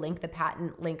 I will link the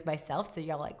patent link myself. So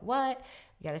y'all like, what?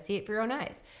 You got to see it for your own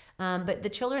eyes. But the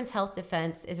Children's Health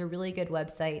Defense is a really good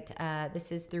website.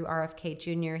 This is through RFK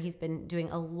Jr. He's been doing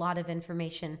a lot of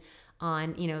information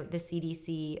on, the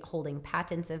CDC holding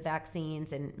patents of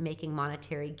vaccines and making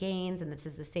monetary gains. And this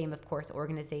is the same, of course,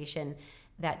 organization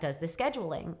that does the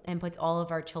scheduling and puts all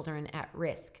of our children at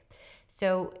risk.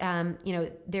 So,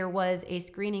 there was a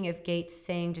screening of Gates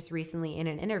saying just recently in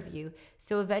an interview,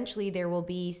 so eventually there will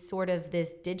be sort of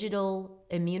this digital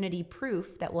immunity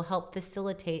proof that will help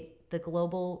facilitate the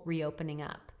global reopening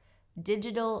up.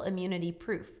 Digital immunity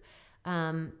proof.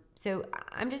 So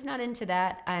I'm just not into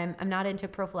that. I'm not into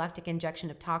prophylactic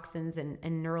injection of toxins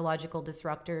and neurological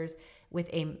disruptors with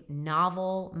a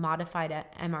novel modified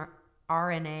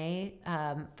mRNA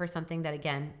for something that,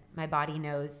 again, my body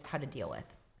knows how to deal with.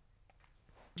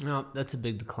 No, that's a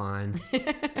big decline.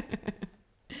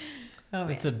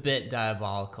 It's a bit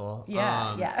diabolical.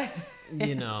 Yeah.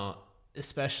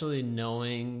 Especially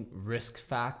knowing risk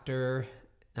factor,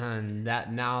 and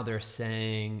that now they're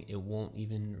saying it won't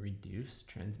even reduce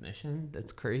transmission.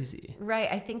 That's crazy. Right.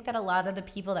 I think that a lot of the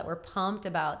people that were pumped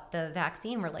about the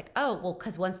vaccine were like, oh, well,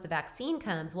 because once the vaccine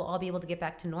comes, we'll all be able to get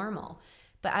back to normal.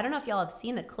 But I don't know if y'all have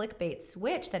seen the clickbait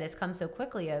switch that has come so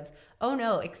quickly of, oh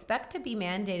no, expect to be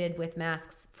mandated with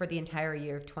masks for the entire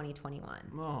year of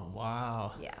 2021. Oh,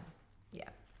 wow. Yeah.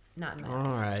 Not in my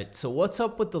All right. So what's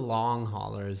up with the long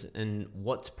haulers and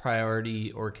what's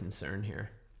priority or concern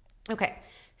here? Okay.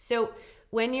 So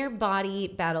when your body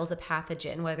battles a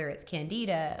pathogen, whether it's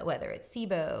Candida, whether it's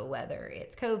SIBO, whether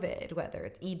it's COVID, whether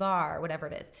it's EBAR, whatever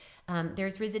it is,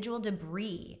 there's residual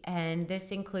debris. And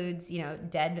this includes,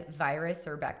 dead virus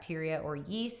or bacteria or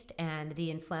yeast and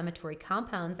the inflammatory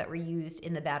compounds that were used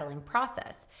in the battling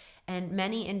process. And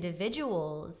many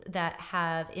individuals that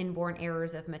have inborn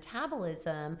errors of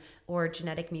metabolism or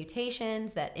genetic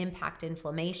mutations that impact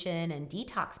inflammation and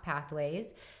detox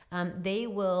pathways, they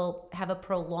will have a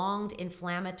prolonged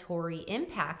inflammatory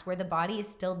impact where the body is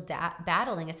still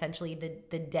battling essentially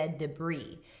the dead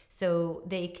debris. So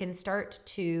they can start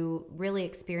to really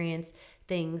experience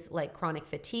things like chronic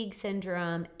fatigue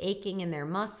syndrome, aching in their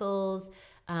muscles.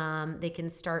 They can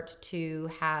start to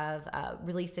have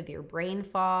really severe brain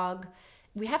fog.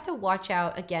 We have to watch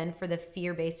out, again, for the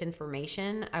fear-based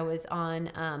information. I was on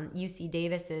UC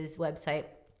Davis's website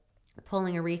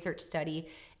pulling a research study,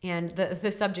 and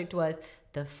the subject was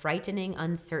the frightening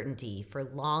uncertainty for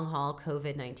long-haul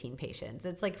COVID-19 patients.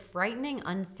 It's like frightening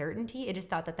uncertainty. I just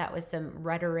thought that was some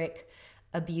rhetoric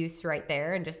abuse right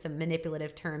there and just some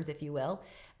manipulative terms, if you will.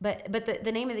 But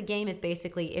the name of the game is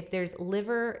basically if there's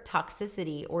liver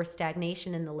toxicity or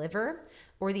stagnation in the liver,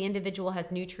 or the individual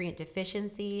has nutrient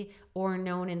deficiency or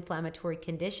known inflammatory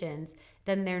conditions,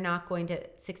 then they're not going to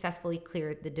successfully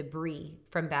clear the debris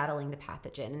from battling the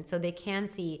pathogen. And so they can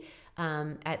see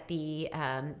at the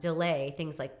delay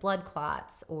things like blood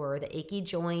clots or the achy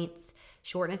joints,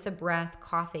 shortness of breath,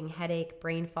 coughing, headache,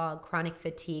 brain fog, chronic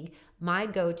fatigue. My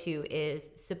go-to is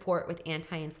support with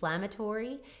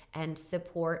anti-inflammatory and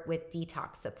support with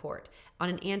detox support. On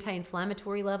an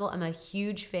anti-inflammatory level, I'm a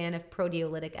huge fan of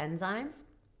proteolytic enzymes.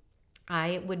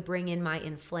 I would bring in my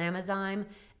Inflammazyme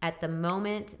at the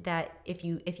moment that if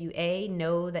you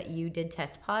know that you did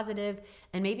test positive,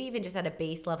 and maybe even just at a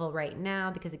base level right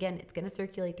now, because again, it's going to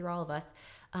circulate through all of us,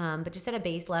 but just at a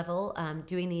base level,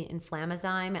 doing the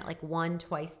Inflammazyme at like 1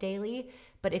 twice daily.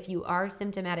 But if you are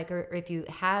symptomatic or if you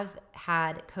have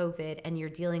had COVID and you're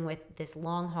dealing with this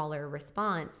long hauler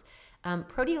response,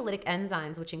 Proteolytic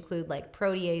enzymes, which include like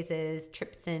proteases,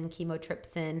 trypsin,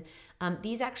 chymotrypsin,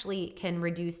 these actually can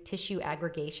reduce tissue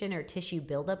aggregation or tissue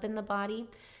buildup in the body.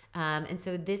 And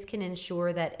so this can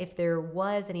ensure that if there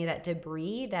was any of that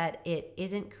debris, that it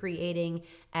isn't creating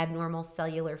abnormal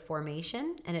cellular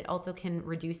formation, and it also can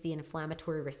reduce the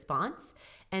inflammatory response.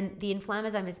 And the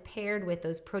inflammasome is paired with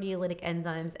those proteolytic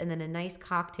enzymes and then a nice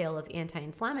cocktail of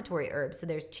anti-inflammatory herbs. So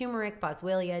there's turmeric,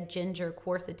 boswellia, ginger,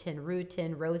 quercetin,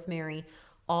 rutin, rosemary,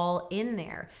 all in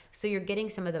there. So you're getting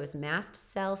some of those mast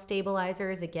cell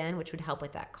stabilizers again, which would help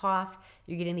with that cough.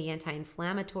 You're getting the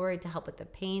anti-inflammatory to help with the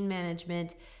pain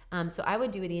management. So I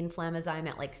would do the inflammasome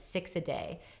at like 6 a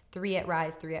day, 3 at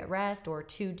rise, 3 at rest, or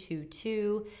 2, 2,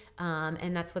 2.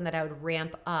 And that's one that I would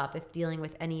ramp up if dealing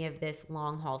with any of this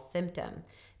long haul symptom.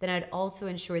 Then I'd also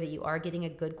ensure that you are getting a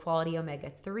good quality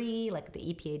omega-3, like the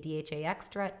EPA DHA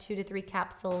extra, 2 to 3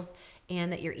 capsules,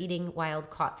 and that you're eating wild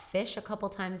caught fish a couple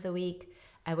times a week.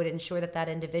 I would ensure that that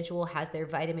individual has their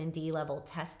vitamin D level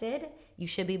tested. You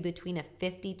should be between a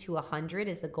 50 to 100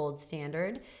 is the gold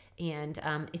standard. And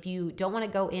if you don't want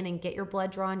to go in and get your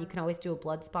blood drawn, you can always do a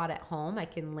blood spot at home. I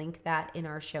can link that in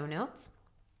our show notes.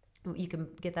 You can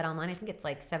get that online. I think it's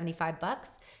like $75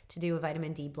 to do a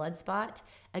vitamin D blood spot.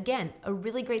 Again, a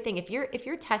really great thing. If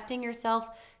you're testing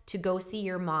yourself to go see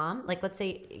your mom, like let's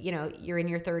say, you're in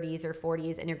your 30s or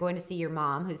 40s and you're going to see your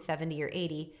mom who's 70 or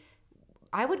 80,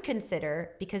 I would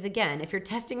consider, because again, if you're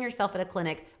testing yourself at a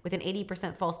clinic with an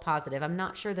 80% false positive, I'm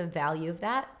not sure the value of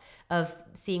that, of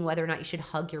seeing whether or not you should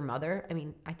hug your mother. I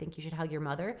mean, I think you should hug your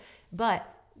mother, but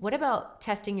what about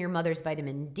testing your mother's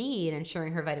vitamin D and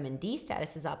ensuring her vitamin D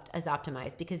status is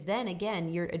optimized? Because then again,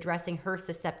 you're addressing her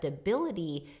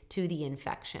susceptibility to the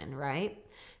infection, right?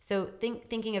 So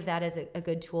thinking of that as a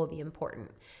good tool would be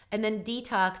important. And then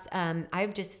detox,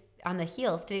 I've just on the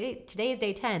heels. Today is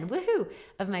day 10, woohoo,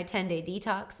 of my 10-day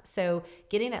detox. So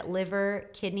getting that liver,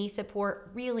 kidney support,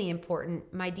 really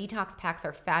important. My detox packs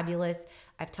are fabulous.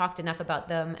 I've talked enough about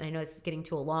them, and I know this is getting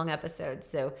to a long episode.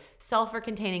 So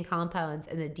sulfur-containing compounds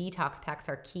and the detox packs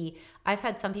are key. I've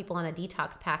had some people on a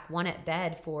detox pack, one at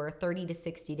bed for 30 to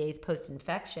 60 days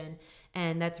post-infection,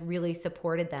 and that's really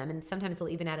supported them. And sometimes they'll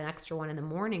even add an extra one in the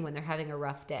morning when they're having a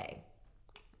rough day.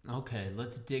 Okay,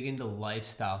 let's dig into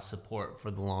lifestyle support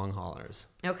for the long haulers.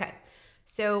 Okay,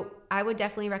 so I would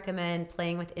definitely recommend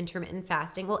playing with intermittent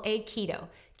fasting. Well, keto.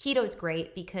 Keto is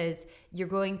great because you're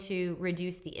going to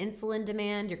reduce the insulin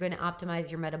demand, you're going to optimize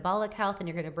your metabolic health, and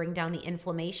you're going to bring down the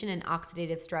inflammation and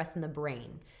oxidative stress in the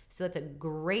brain. So that's a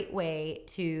great way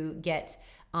to get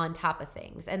on top of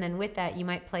things. And then with that, you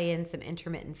might play in some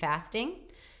intermittent fasting.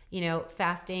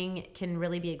 Fasting can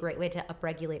really be a great way to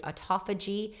upregulate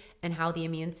autophagy and how the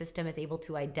immune system is able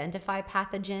to identify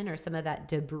pathogen or some of that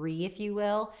debris, if you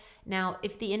will. Now,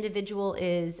 if the individual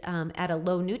is at a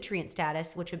low nutrient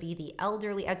status, which would be the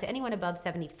elderly, I'd say anyone above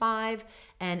 75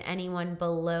 and anyone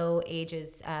below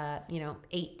ages,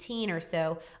 18 or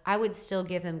so, I would still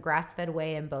give them grass-fed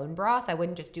whey and bone broth. I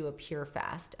wouldn't just do a pure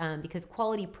fast because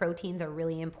quality proteins are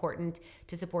really important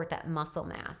to support that muscle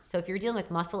mass. So if you're dealing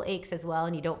with muscle aches as well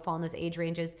and you don't fall in those age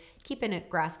ranges, keep in a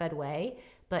grass-fed whey,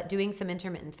 but doing some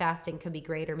intermittent fasting could be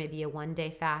great, or maybe a one-day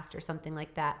fast or something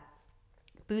like that.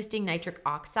 Boosting nitric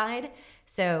oxide.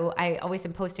 So I always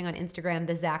am posting on Instagram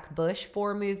the Zach Bush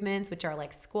 4 movements, which are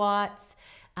like squats,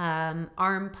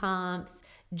 arm pumps,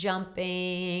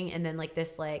 jumping, and then like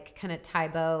this like kind of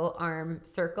Tae-Bo arm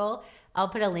circle. I'll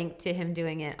put a link to him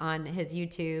doing it on his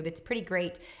YouTube. It's pretty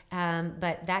great,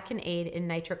 but that can aid in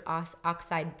nitric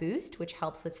oxide boost, which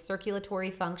helps with circulatory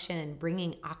function and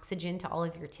bringing oxygen to all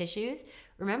of your tissues.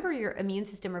 Remember, your immune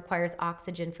system requires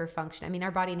oxygen for function. I mean,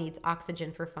 our body needs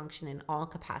oxygen for function in all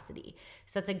capacity.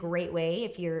 So that's a great way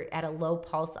if you're at a low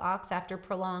pulse ox after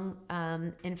prolonged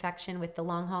infection with the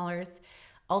long haulers.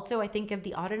 Also, I think of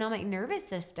the autonomic nervous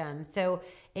system. So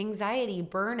anxiety,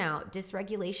 burnout,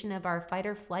 dysregulation of our fight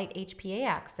or flight HPA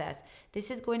axis. This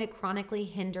is going to chronically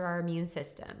hinder our immune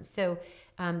system. So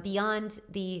beyond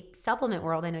the supplement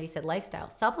world, I know you said lifestyle.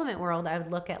 Supplement world, I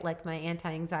would look at like my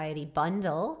anti-anxiety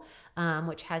bundle,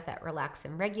 which has that relax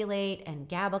and regulate and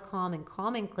GABA calm and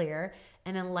calm and clear.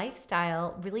 And then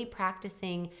lifestyle, really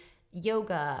practicing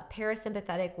yoga,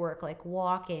 parasympathetic work like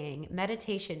walking,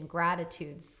 meditation,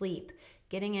 gratitude, sleep,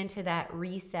 getting into that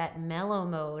reset mellow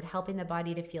mode, helping the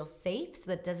body to feel safe so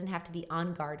that it doesn't have to be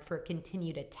on guard for a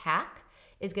continued attack,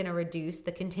 is going to reduce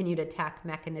the continued attack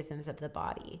mechanisms of the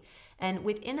body. And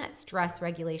within that stress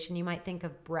regulation, you might think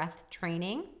of breath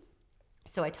training.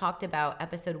 So I talked about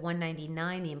episode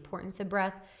 199, the importance of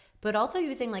breath, but also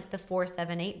using like the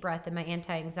 4-7-8 breath in my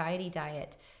anti-anxiety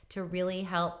diet to really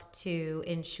help to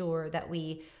ensure that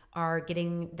we are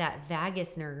getting that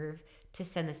vagus nerve to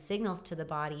send the signals to the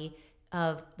body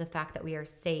of the fact that we are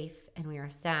safe and we are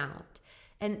sound.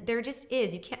 And there just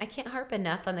is, I can't harp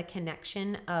enough on the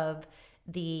connection of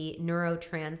the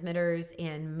neurotransmitters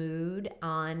and mood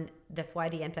on. That's why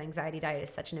the anti-anxiety diet is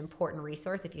such an important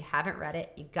resource. If you haven't read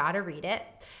it, you got to read it.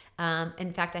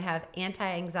 In fact, I have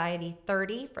Anti-Anxiety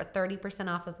 30 for 30%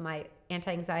 off of my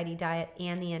anti-anxiety diet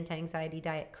and the anti-anxiety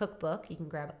diet cookbook. You can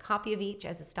grab a copy of each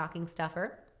as a stocking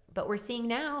stuffer. But we're seeing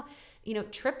now,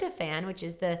 tryptophan, which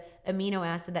is the amino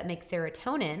acid that makes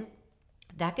serotonin,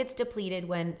 that gets depleted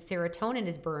when serotonin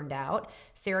is burned out.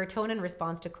 Serotonin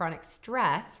responds to chronic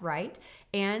stress, right?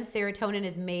 And serotonin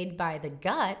is made by the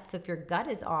gut. So if your gut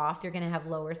is off, you're going to have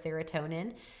lower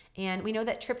serotonin. And we know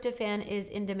that tryptophan is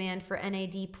in demand for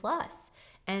NAD+.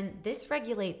 And this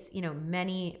regulates,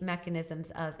 many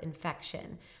mechanisms of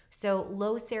infection. So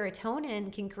low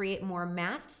serotonin can create more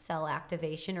mast cell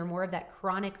activation or more of that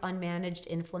chronic unmanaged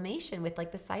inflammation with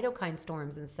like the cytokine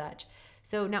storms and such.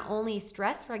 So not only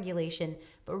stress regulation,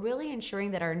 but really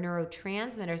ensuring that our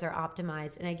neurotransmitters are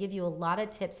optimized. And I give you a lot of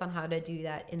tips on how to do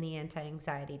that in the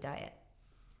anti-anxiety diet.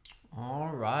 All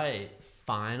right.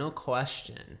 Final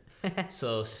question.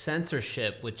 So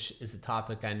censorship, which is a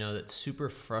topic I know that's super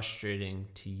frustrating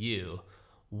to you.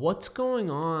 What's going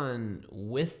on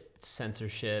with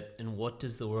censorship and what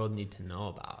does the world need to know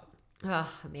about?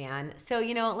 Oh, man. So,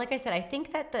 like I said, I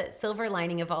think that the silver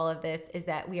lining of all of this is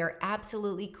that we are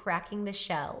absolutely cracking the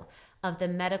shell of the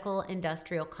medical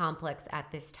industrial complex at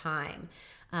this time.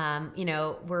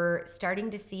 We're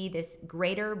starting to see this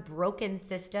greater broken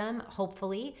system,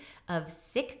 hopefully, of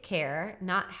sick care,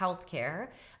 not health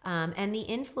care, and the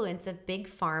influence of big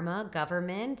pharma,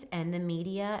 government, and the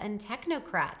media and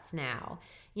technocrats now.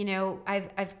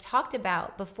 I've talked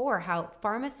about before how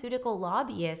pharmaceutical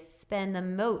lobbyists spend the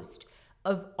most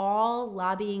of all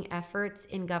lobbying efforts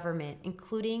in government,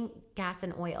 including gas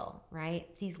and oil, right?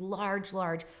 These large,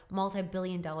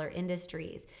 multi-billion-dollar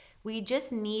industries. We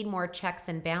just need more checks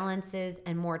and balances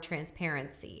and more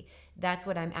transparency. That's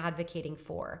what I'm advocating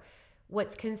for.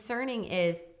 What's concerning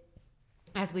is,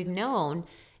 as we've known,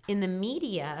 in the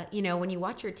media, when you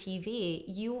watch your TV,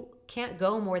 you can't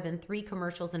go more than 3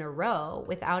 commercials in a row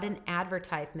without an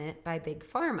advertisement by Big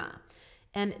Pharma.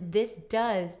 And this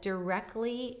does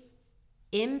directly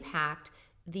impact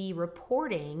the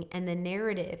reporting and the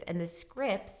narrative and the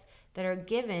scripts that are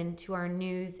given to our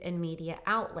news and media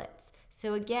outlets.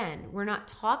 So again, we're not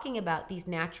talking about these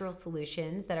natural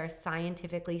solutions that are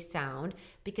scientifically sound,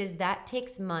 because that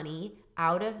takes money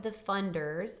out of the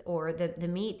funders or the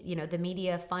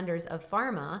media funders of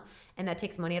pharma, and that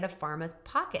takes money out of pharma's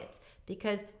pockets,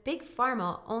 because big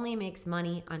pharma only makes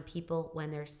money on people when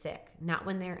they're sick, not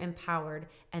when they're empowered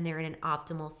and they're in an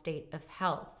optimal state of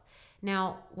health.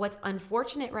 Now, what's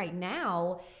unfortunate right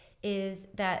now is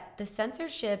that the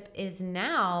censorship is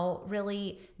now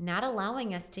really not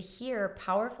allowing us to hear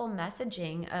powerful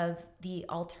messaging of the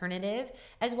alternative,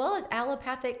 as well as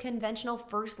allopathic conventional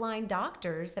first-line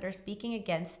doctors that are speaking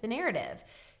against the narrative.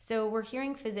 So we're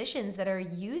hearing physicians that are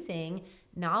using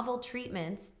novel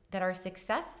treatments that are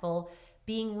successful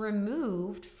being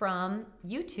removed from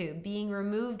YouTube, being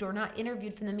removed or not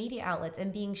interviewed from the media outlets,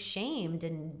 and being shamed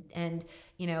and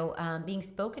being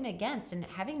spoken against, and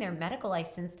having their medical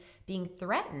license being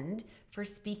threatened for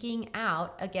speaking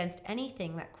out against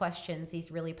anything that questions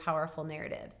these really powerful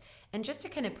narratives. And just to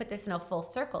kind of put this in a full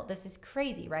circle, this is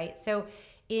crazy, right? So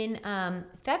in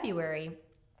February,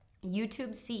 YouTube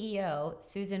CEO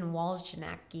Susan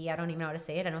Wojcicki, I don't even know how to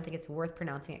say it. I don't think it's worth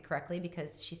pronouncing it correctly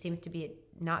because she seems to be a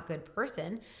not good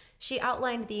person. She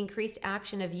outlined the increased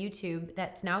action of YouTube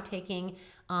that's now taking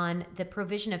on the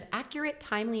provision of accurate,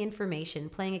 timely information,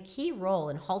 playing a key role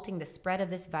in halting the spread of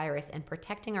this virus and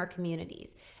protecting our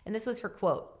communities. And this was her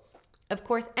quote. Of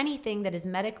course, anything that is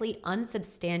medically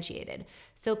unsubstantiated.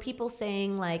 So people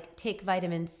saying like, take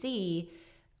vitamin C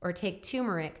or take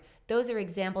turmeric, those are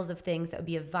examples of things that would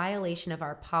be a violation of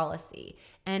our policy.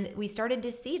 And we started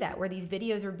to see that where these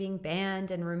videos were being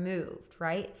banned and removed,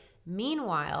 right?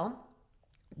 Meanwhile,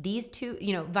 these two,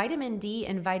 vitamin D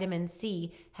and vitamin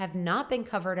C have not been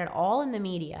covered at all in the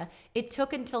media. It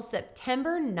took until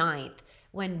September 9th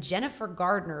when Jennifer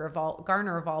Garner of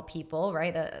all people,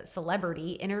 right, a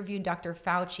celebrity, interviewed Dr.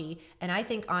 Fauci, and I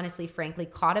think honestly, frankly,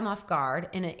 caught him off guard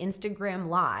in an Instagram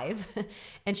live.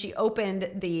 And she opened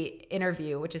the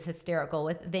interview, which is hysterical,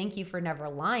 with "Thank you for never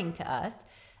lying to us."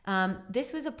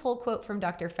 This was a pull quote from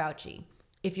Dr. Fauci.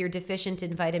 If you're deficient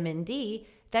in vitamin D,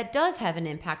 that does have an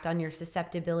impact on your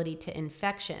susceptibility to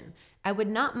infection. I would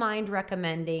not mind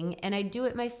recommending, and I do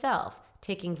it myself,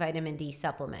 taking vitamin D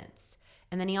supplements.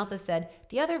 And then he also said,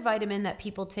 the other vitamin that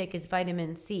people take is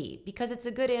vitamin C because it's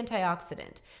a good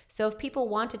antioxidant. So if people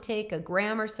want to take a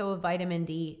gram or so of vitamin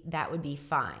D, that would be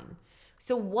fine.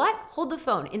 So what? Hold the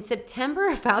phone. In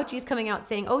September, Fauci's coming out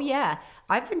saying, oh yeah,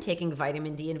 I've been taking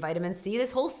vitamin D and vitamin C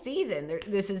this whole season.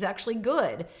 This is actually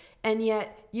good. And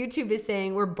yet YouTube is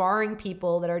saying we're barring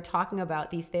people that are talking about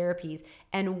these therapies.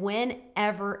 And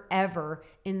whenever, ever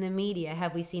in the media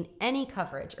have we seen any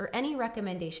coverage or any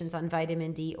recommendations on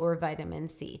vitamin D or vitamin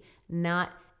C?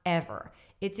 Not ever.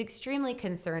 It's extremely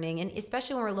concerning, and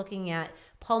especially when we're looking at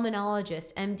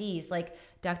pulmonologists, MDs, like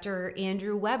Dr.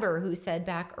 Andrew Weber, who said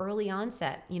back early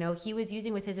onset, he was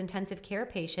using with his intensive care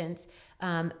patients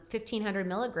 1,500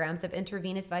 milligrams of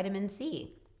intravenous vitamin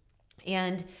C.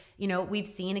 And, we've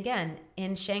seen again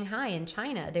in Shanghai, in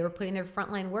China, they were putting their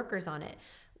frontline workers on it.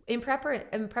 In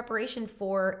preparation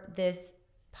for this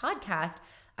podcast,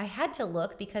 I had to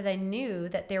look because I knew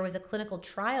that there was a clinical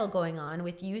trial going on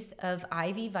with use of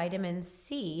IV vitamin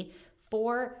C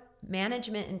for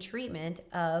management and treatment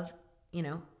of,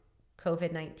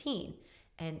 COVID-19.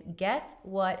 And guess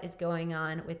what is going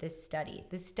on with this study?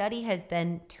 This study has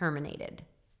been terminated.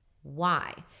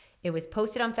 Why? It was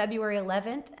posted on February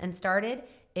 11th and started.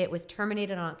 It was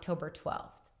terminated on October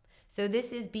 12th. So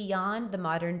this is beyond the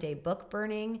modern day book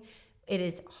burning. It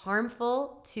is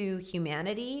harmful to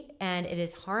humanity, and it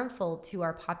is harmful to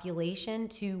our population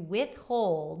to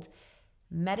withhold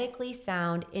medically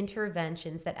sound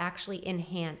interventions that actually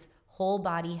enhance whole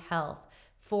body health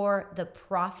for the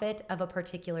profit of a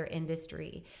particular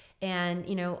industry. And,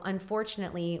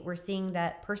 unfortunately, we're seeing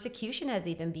that persecution has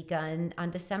even begun. On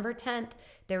December 10th,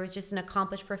 there was just an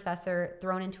accomplished professor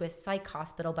thrown into a psych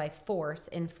hospital by force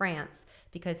in France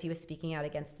because he was speaking out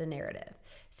against the narrative.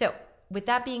 So, with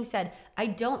that being said, I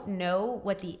don't know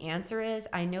what the answer is.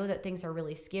 I know that things are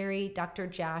really scary. Dr.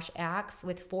 Josh Axe,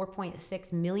 with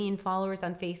 4.6 million followers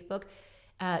on Facebook,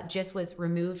 just was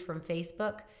removed from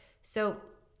Facebook. So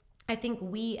I think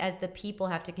we as the people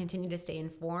have to continue to stay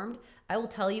informed. I will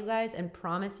tell you guys and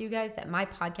promise you guys that my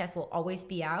podcast will always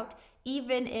be out.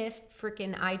 Even if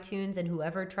freaking iTunes and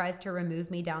whoever tries to remove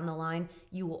me down the line,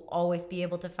 you will always be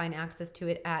able to find access to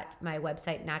it at my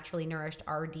website,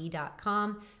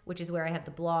 naturallynourishedrd.com, which is where I have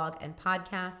the blog and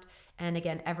podcast. And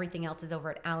again, everything else is over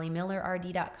at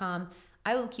alliemillerrd.com.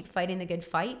 I will keep fighting the good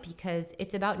fight because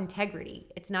it's about integrity.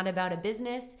 It's not about a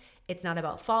business. It's not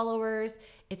about followers.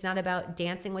 It's not about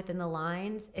dancing within the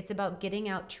lines. It's about getting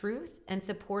out truth and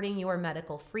supporting your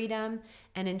medical freedom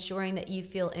and ensuring that you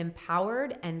feel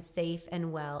empowered and safe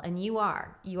and well. And you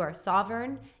are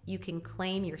sovereign. You can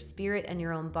claim your spirit and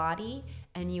your own body,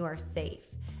 and you are safe.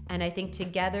 And I think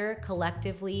together,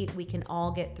 collectively, we can all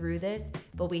get through this,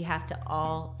 but we have to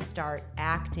all start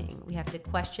acting. We have to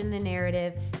question the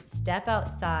narrative, step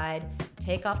outside,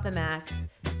 take off the masks,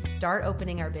 start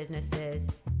opening our businesses,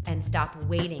 and stop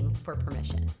waiting for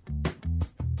permission.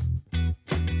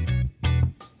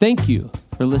 Thank you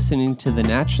for listening to the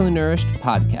Naturally Nourished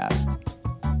podcast.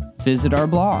 Visit our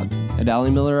blog at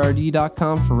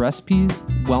alliemillerrd.com for recipes,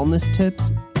 wellness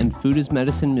tips, and food as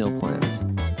medicine meal plans.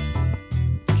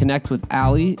 Connect with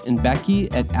Allie and Becky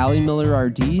at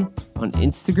AllieMillerRD on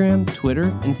Instagram, Twitter,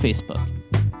 and Facebook.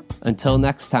 Until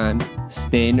next time,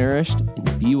 stay nourished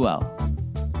and be well.